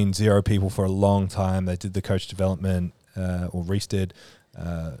 They've been Zero people for a long time. They did the coach development, or Reese did.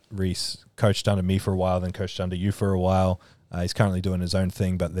 Reese coached under me for a while, then coached under you for a while. He's currently doing his own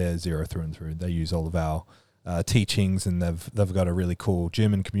thing, but they're Zero through and through. They use all of our teachings, and they've got a really cool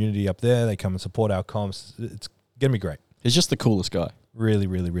gym and community up there. They come and support our comps. It's gonna be great. He's just the coolest guy. Really,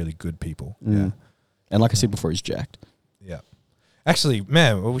 really, really good people. Yeah. And like I said before, he's jacked. Yeah. Actually,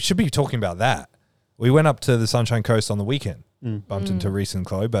 man, we should be talking about that. We went up to the Sunshine Coast on the weekend, bumped into Reese and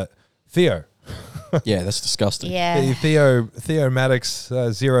Chloe, but Theo. Yeah, that's disgusting. Yeah. Theo Maddox,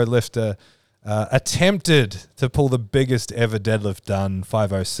 Zero lifter, attempted to pull the biggest ever deadlift done,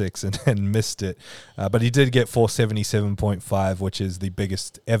 506, and missed it. But he did get 477.5, which is the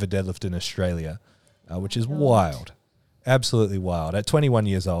biggest ever deadlift in Australia, which is wild. Absolutely wild. At 21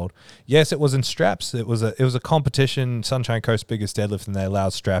 years old. Yes, it was in straps. It was a competition, Sunshine Coast biggest deadlift, and they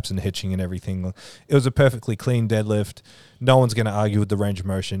allowed straps and hitching and everything. It was a perfectly clean deadlift. No one's going to argue with the range of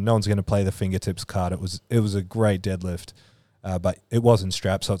motion. No one's going to play the fingertips card. It was a great deadlift, but it was in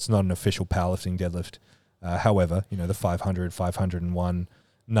straps, so it's not an official powerlifting deadlift. However, the 500, 501,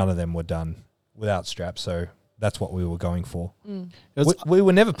 none of them were done without straps, so that's what we were going for. We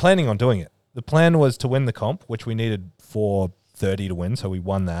were never planning on doing it. The plan was to win the comp, which we needed 430 to win, so we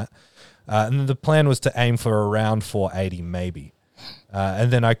won that. And the plan was to aim for around 480 maybe.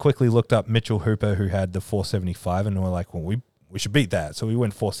 And then I quickly looked up Mitchell Hooper, who had the 475, and we're like, well, we should beat that. So we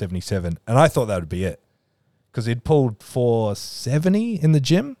went 477, and I thought that would be it. Because he'd pulled 470 in the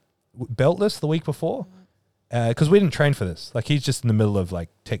gym, beltless, the week before. Because we didn't train for this. Like, he's just in the middle of, like,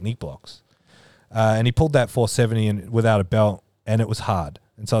 technique blocks. And he pulled that 470 without a belt, and it was hard.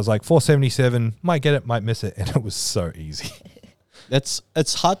 And so I was like, 477, might get it, might miss it. And it was so easy.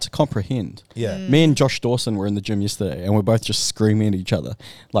 It's hard to comprehend. Yeah. Me and Josh Dawson were in the gym yesterday, and we're both just screaming at each other.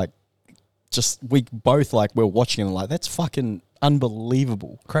 Like, we both, like, we're watching and like, that's fucking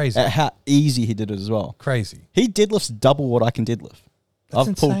unbelievable. Crazy. At how easy he did it as well. Crazy. He deadlifts double what I can deadlift. That's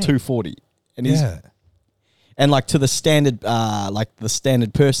I've pulled insane. 240. And and like to the standard,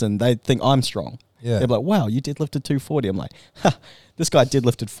 person, they think I'm strong. Yeah. They're like, wow, you deadlifted 240. I'm like, this guy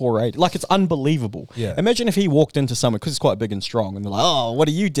deadlifted 480. Like, it's unbelievable. Yeah. Imagine if he walked into someone, because he's quite big and strong, and they're like, oh, what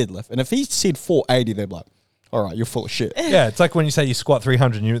do you deadlift? And if he said 480, they're like, all right, you're full of shit. Yeah, it's like when you say you squat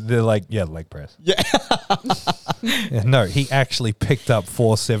 300, they're like, yeah, leg press. Yeah. Yeah, no, he actually picked up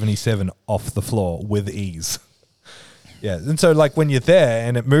 477 off the floor with ease. Yeah, and so like when you're there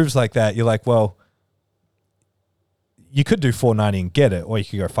and it moves like that, you're like, well, you could do 490 and get it, or you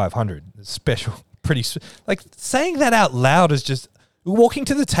could go 500. It's special, like saying that out loud is just walking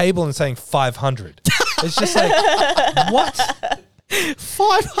to the table and saying 500. It's just like, what?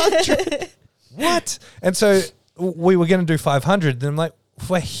 500. What? And so we were going to do 500. Then I'm like, if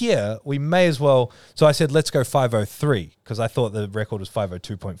we're here, we may as well. So I said, let's go 503 because I thought the record was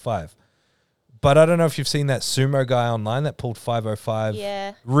 502.5. But I don't know if you've seen that sumo guy online that pulled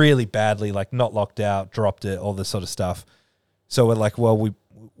 505 really badly, like not locked out, dropped it, all this sort of stuff. So we're like, well,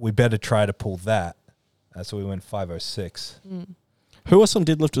 we better try to pull that. So we went 506. Who are some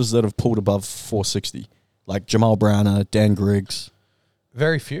deadlifters that have pulled above 460? Like Jamal Browner, Dan Griggs?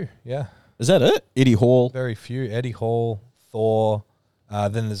 Very few, yeah. Is that it? Eddie Hall? Very few. Eddie Hall, Thor.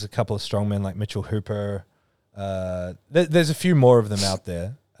 Then there's a couple of strongmen like Mitchell Hooper. There's a few more of them out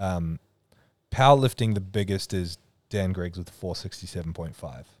there. Powerlifting, the biggest is Dan Griggs with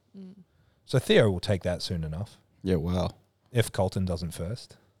 467.5. So Theo will take that soon enough. Yeah, wow. If Colton doesn't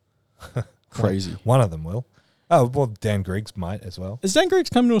first. Crazy. One of them will. Oh, well, Dan Griggs might as well. Is Dan Griggs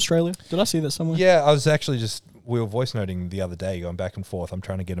coming to Australia? Did I see that somewhere? Yeah, I was actually we were voice noting the other day, going back and forth. I'm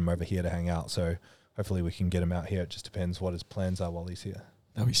trying to get him over here to hang out. So hopefully we can get him out here. It just depends what his plans are while he's here.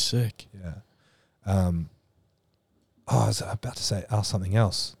 That'd be sick. Yeah. I was about to ask something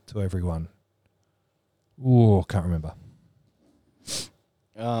else to everyone. Ooh, can't remember.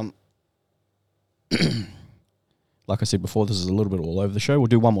 Like I said before, this is a little bit all over the show. We'll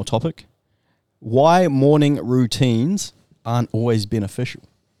do one more topic. Why morning routines aren't always beneficial?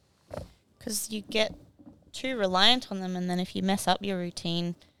 Because you get too reliant on them, and then if you mess up your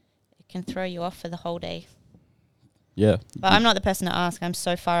routine, it can throw you off for the whole day. Yeah. But I'm not the person to ask. I'm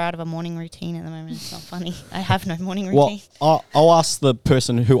so far out of a morning routine at the moment. It's not funny. I have no morning routine. Well, I'll ask the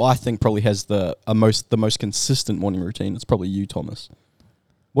person who I think probably has the most consistent morning routine. It's probably you, Thomas.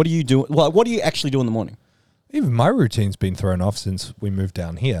 What do you do? Well, what do you actually do in the morning? Even my routine's been thrown off since we moved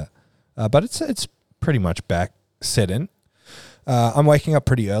down here. But it's pretty much back set in. I'm waking up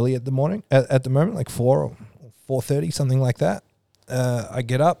pretty early at the morning, at the moment, like 4 or 4:30, something like that. I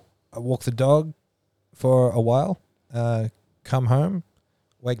get up, I walk the dog for a while, come home,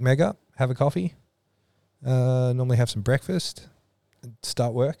 wake Meg up, have a coffee, normally have some breakfast,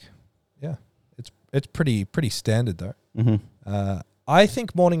 start work. Yeah, it's pretty standard though. Mm-hmm. I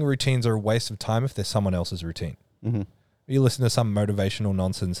think morning routines are a waste of time if they're someone else's routine. Mm-hmm. You listen to some motivational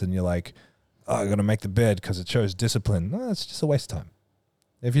nonsense and you're like, oh, I got to make the bed because it shows discipline. No, it's just a waste of time.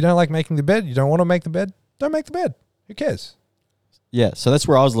 If you don't like making the bed, you don't want to make the bed, don't make the bed. Who cares? Yeah, so that's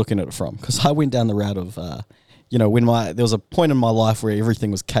where I was looking at it from, because I went down the route of, when there was a point in my life where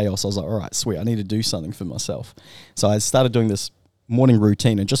everything was chaos. I was like, all right, sweet, I need to do something for myself. So I started doing this morning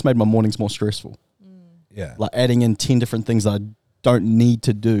routine and just made my mornings more stressful. Yeah. Like adding in 10 different things that I don't need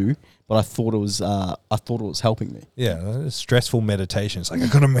to do, but I thought it was helping me. Yeah, stressful meditation. It's like, I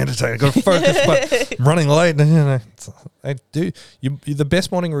got to meditate, I got to focus, but I'm running late. I do. The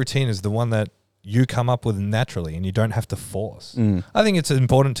best morning routine is the one that you come up with naturally and you don't have to force. I think it's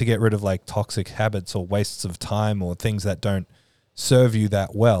important to get rid of like toxic habits or wastes of time or things that don't serve you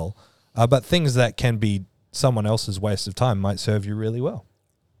that well. But things that can be someone else's waste of time might serve you really well.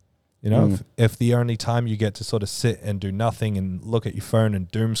 You know, if the only time you get to sort of sit and do nothing and look at your phone and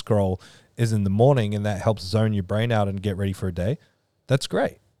doom scroll is in the morning and that helps zone your brain out and get ready for a day, that's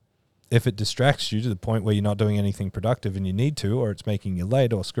great. If it distracts you to the point where you're not doing anything productive and you need to, or it's making you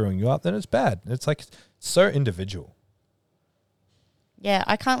late or screwing you up, then it's bad. It's like so individual. Yeah,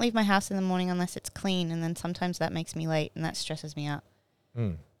 I can't leave my house in the morning unless it's clean, and then sometimes that makes me late and that stresses me out.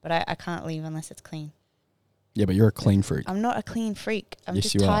 But I can't leave unless it's clean. Yeah, but you're a clean freak. I'm not a clean freak. I'm Yes,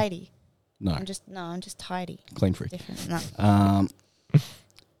 just you are. tidy. No. I'm just tidy. Clean freak. Different than that.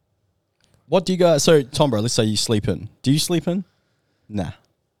 What do you guys... So, Tom, bro, let's say you sleep in. Do you sleep in? Nah.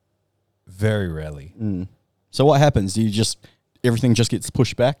 Very rarely. So what happens? Do you just... Everything just gets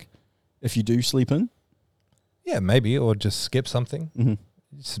pushed back if you do sleep in? Yeah, maybe, or just skip something.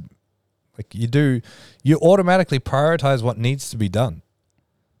 It's like you automatically prioritize what needs to be done.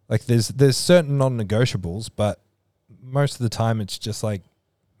 Like there's certain non-negotiables, but most of the time it's just like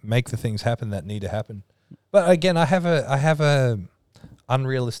make the things happen that need to happen. But again, I have a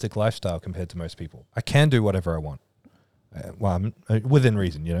unrealistic lifestyle compared to most people. I can do whatever I want. I'm within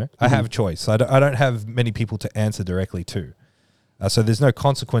reason, you know. I have a choice. I don't have many people to answer directly to. So there's no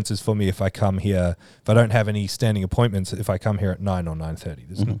consequences for me if I come here. If I don't have any standing appointments, if I come here at 9 or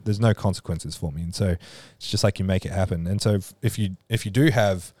 9:30, there's no consequences for me. And so it's just like you make it happen. And so if you do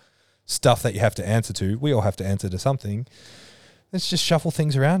have stuff that you have to answer to, we all have to answer to something. Let's just shuffle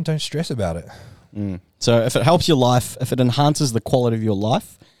things around. Don't stress about it. So if it helps your life, if it enhances the quality of your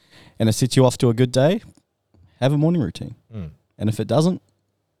life, and it sets you off to a good day, have a morning routine. And if it doesn't,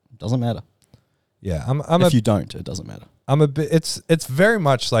 it doesn't matter. Yeah, if you don't, it doesn't matter. I'm a bit. It's very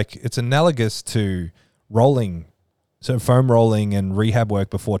much like it's analogous to rolling so foam rolling and rehab work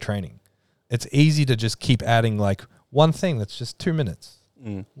before training. It's easy to just keep adding like one thing that's just 2 minutes.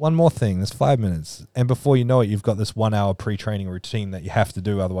 One more thing that's 5 minutes. And before you know it, you've got this 1 hour pre-training routine that you have to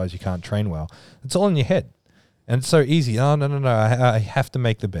do. Otherwise you can't train well. It's all in your head. And it's so easy. Oh, no. I have to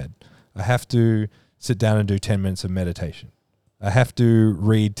make the bed. I have to sit down and do 10 minutes of meditation. I have to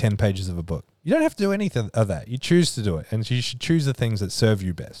read 10 pages of a book. You don't have to do anything of that. You choose to do it. And you should choose the things that serve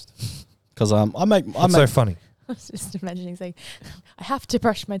you best. Because It's so funny. I was just imagining saying, I have to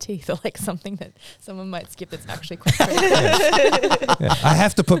brush my teeth, or like something that someone might skip that's actually quite Yeah. I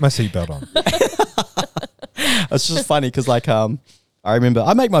have to put my seatbelt on. It's just funny because like I remember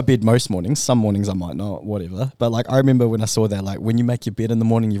I make my bed most mornings. Some mornings I might not, whatever. But like I remember when I saw that, like when you make your bed in the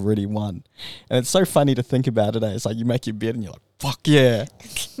morning, you've already won. And it's so funny to think about it. It's like you make your bed and you're like, fuck yeah,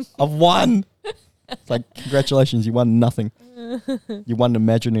 I've won. It's like, congratulations, you won nothing. You won an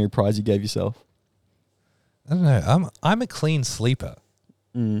imaginary prize you gave yourself. I don't know. I'm a clean sleeper.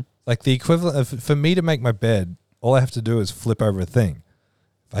 Like the equivalent of, for me to make my bed, all I have to do is flip over a thing.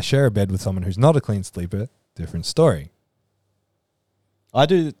 If I share a bed with someone who's not a clean sleeper, different story. I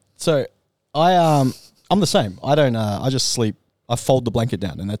do. So I'm the same. I don't. I just sleep. I fold the blanket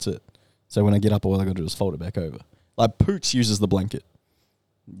down and that's it. So when I get up, all I got to do is fold it back over. Like Poots uses the blanket.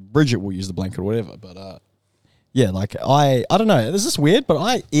 Bridget will use the blanket or whatever. But yeah, like I don't know. This is weird, but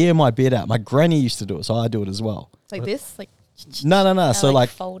I air my bed out. My granny used to do it, so I do it as well. It's like this, like No. So like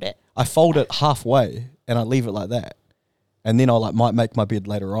fold it. I fold it halfway and I leave it like that, and then I like might make my bed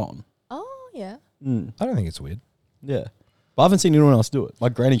later on. oh yeah. I don't think it's weird. Yeah, but I haven't seen anyone else do it. My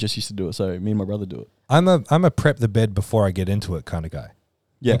granny just used to do it, so me and my brother do it. I'm a prep the bed before I get into it kind of guy.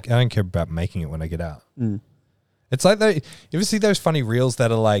 Yeah, I don't care about making it when I get out. It's like you ever see those funny reels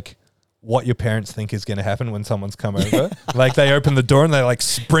that are like what your parents think is going to happen when someone's come over? Like they open the door and they like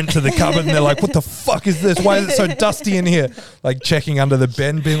sprint to the cupboard and they're like, what the fuck is this? Why is it so dusty in here? Like checking under the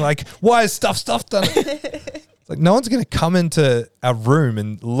bed and being like, why is stuff done? It's like no one's going to come into our room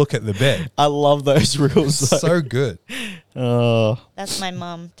and look at the bed. I love those reels. So good. That's my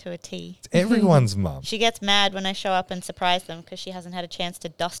mum to a T. It's everyone's mum. She gets mad when I show up and surprise them because she hasn't had a chance to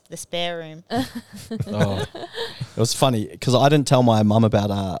dust the spare room. It was funny because I didn't tell my mum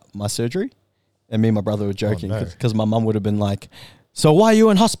about my surgery, and me and my brother were joking because my mum would have been like, "So why are you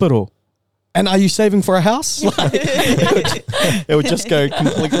in hospital? And are you saving for a house?" Like, it would just go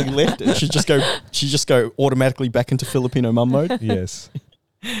completely left. She'd just go automatically back into Filipino mum mode. Yes.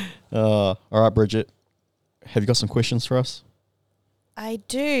 All right, Bridget, have you got some questions for us? I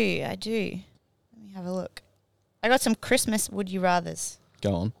do. Let me have a look. I got some Christmas would you rathers.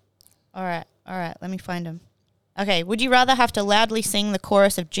 Go on. All right. Let me find them. Okay. Would you rather have to loudly sing the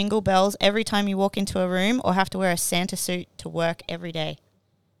chorus of Jingle Bells every time you walk into a room, or have to wear a Santa suit to work every day?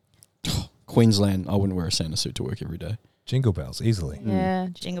 Queensland, I wouldn't wear a Santa suit to work every day. Jingle bells, easily. Yeah.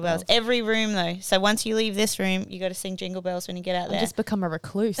 Jingle Bells. Every room, though. So once you leave this room, you got to sing Jingle Bells when you get out there. Just become a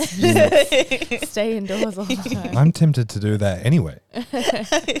recluse. Stay indoors all the time. I'm tempted to do that anyway.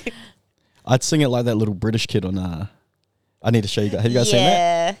 I'd sing it like that little British kid on I need to show you guys. Have you guys seen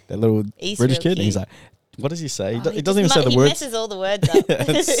that? That little He's British real kid? And he's cute. like, what does he say? Oh, He doesn't even say the he words. messes all the words up.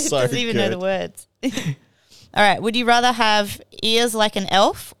 It's He so doesn't even know good. the words. All right. Would you rather have ears like an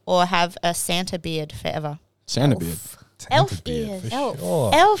elf or have a Santa beard forever? Santa beard. Elf Santa beard, ears. for Elf.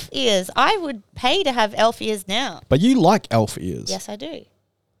 sure. Elf ears. I would pay to have elf ears now. But you like elf ears. Yes, I do.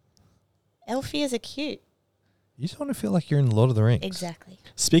 Elf ears are cute. You just want to feel like you're in Lord of the Rings. Exactly.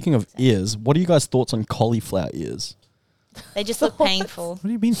 Speaking of ears, what are you guys' thoughts on cauliflower ears? They just look painful. What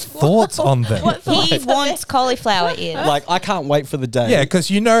do you mean thoughts on them? He wants cauliflower ears. Like, I can't wait for the day. Yeah,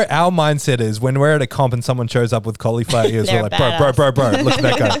 because you know our mindset is when we're at a comp and someone shows up with cauliflower ears, we're They're like, badass. bro, look at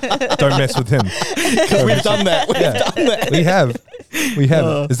that guy. Don't mess with him. Because we've done that. We've done that. We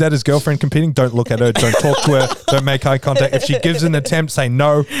have. Is that his girlfriend competing? Don't look at her. Don't talk to her. Don't make eye contact. If she gives an attempt, say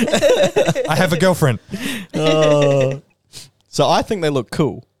no. I have a girlfriend. So I think they look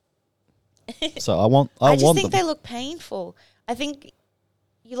cool. So I just want think them. they look painful. I think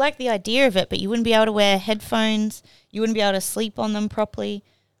you like the idea of it, but you wouldn't be able to wear headphones. You wouldn't be able to sleep on them properly.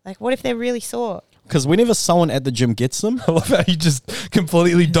 Like, what if they're really sore? Because whenever someone at the gym gets them, I love how you just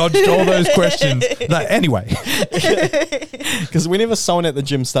completely dodged all those questions. No, anyway. because whenever someone at the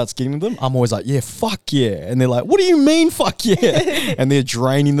gym starts getting them, I'm always like, yeah, fuck yeah. And they're like, what do you mean, fuck yeah? And they're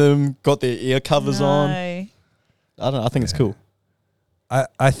draining them, got their ear covers on. I don't know. I think it's cool.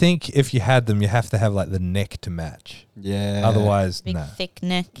 I think if you had them, you have to have like the neck to match. Yeah. Otherwise, Big nah. thick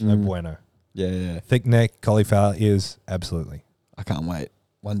neck. No bueno. Yeah. Thick neck, cauliflower ears, absolutely. I can't wait.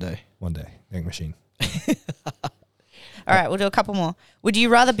 One day. One day. Neck machine. All right, we'll do a couple more. Would you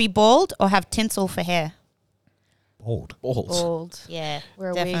rather be bald or have tinsel for hair? Bald. Bald. Yeah,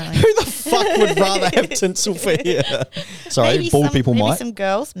 We're definitely. Who the fuck would rather have tinsel for hair? Sorry, Maybe bald some, people maybe might. some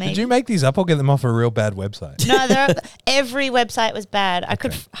girls. Maybe. Did you make these up or get them off a real bad website? No, every website was bad. I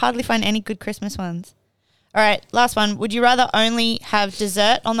could hardly find any good Christmas ones. All right, last one. Would you rather only have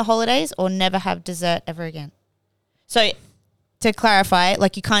dessert on the holidays or never have dessert ever again? So, to clarify,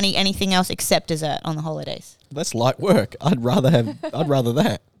 like you can't eat anything else except dessert on the holidays. That's light work. I'd rather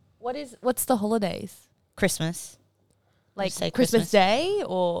that. What's the holidays? Christmas. Like say Christmas Day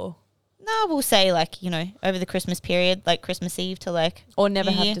or No, we'll say like, over the Christmas period, like Christmas Eve to like never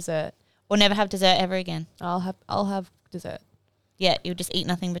New have Year. dessert? Or never have dessert ever again. I'll have dessert. Yeah, you'll just eat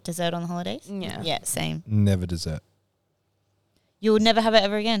nothing but dessert on the holidays? Yeah. Yeah, same. Never dessert. You would never have it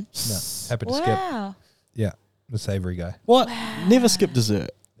ever again? No. Happy to skip. Wow. Yeah. The savory guy. What? Never skip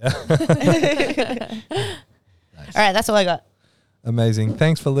dessert. All right, that's all I got. Amazing.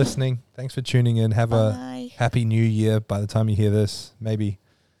 Thanks for listening. Thanks for tuning in. Have a Bye. happy new year by the time you hear this, maybe.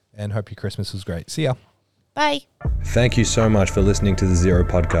 And hope your Christmas was great. See ya. Bye. Thank you so much for listening to the ZeroW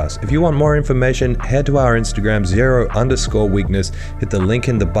Podcast. If you want more information, head to our Instagram, ZeroW_weakness. Hit the link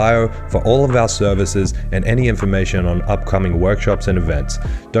in the bio for all of our services and any information on upcoming workshops and events.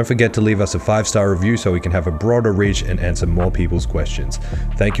 Don't forget to leave us a 5-star review so we can have a broader reach and answer more people's questions.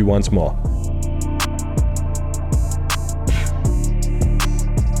 Thank you once more.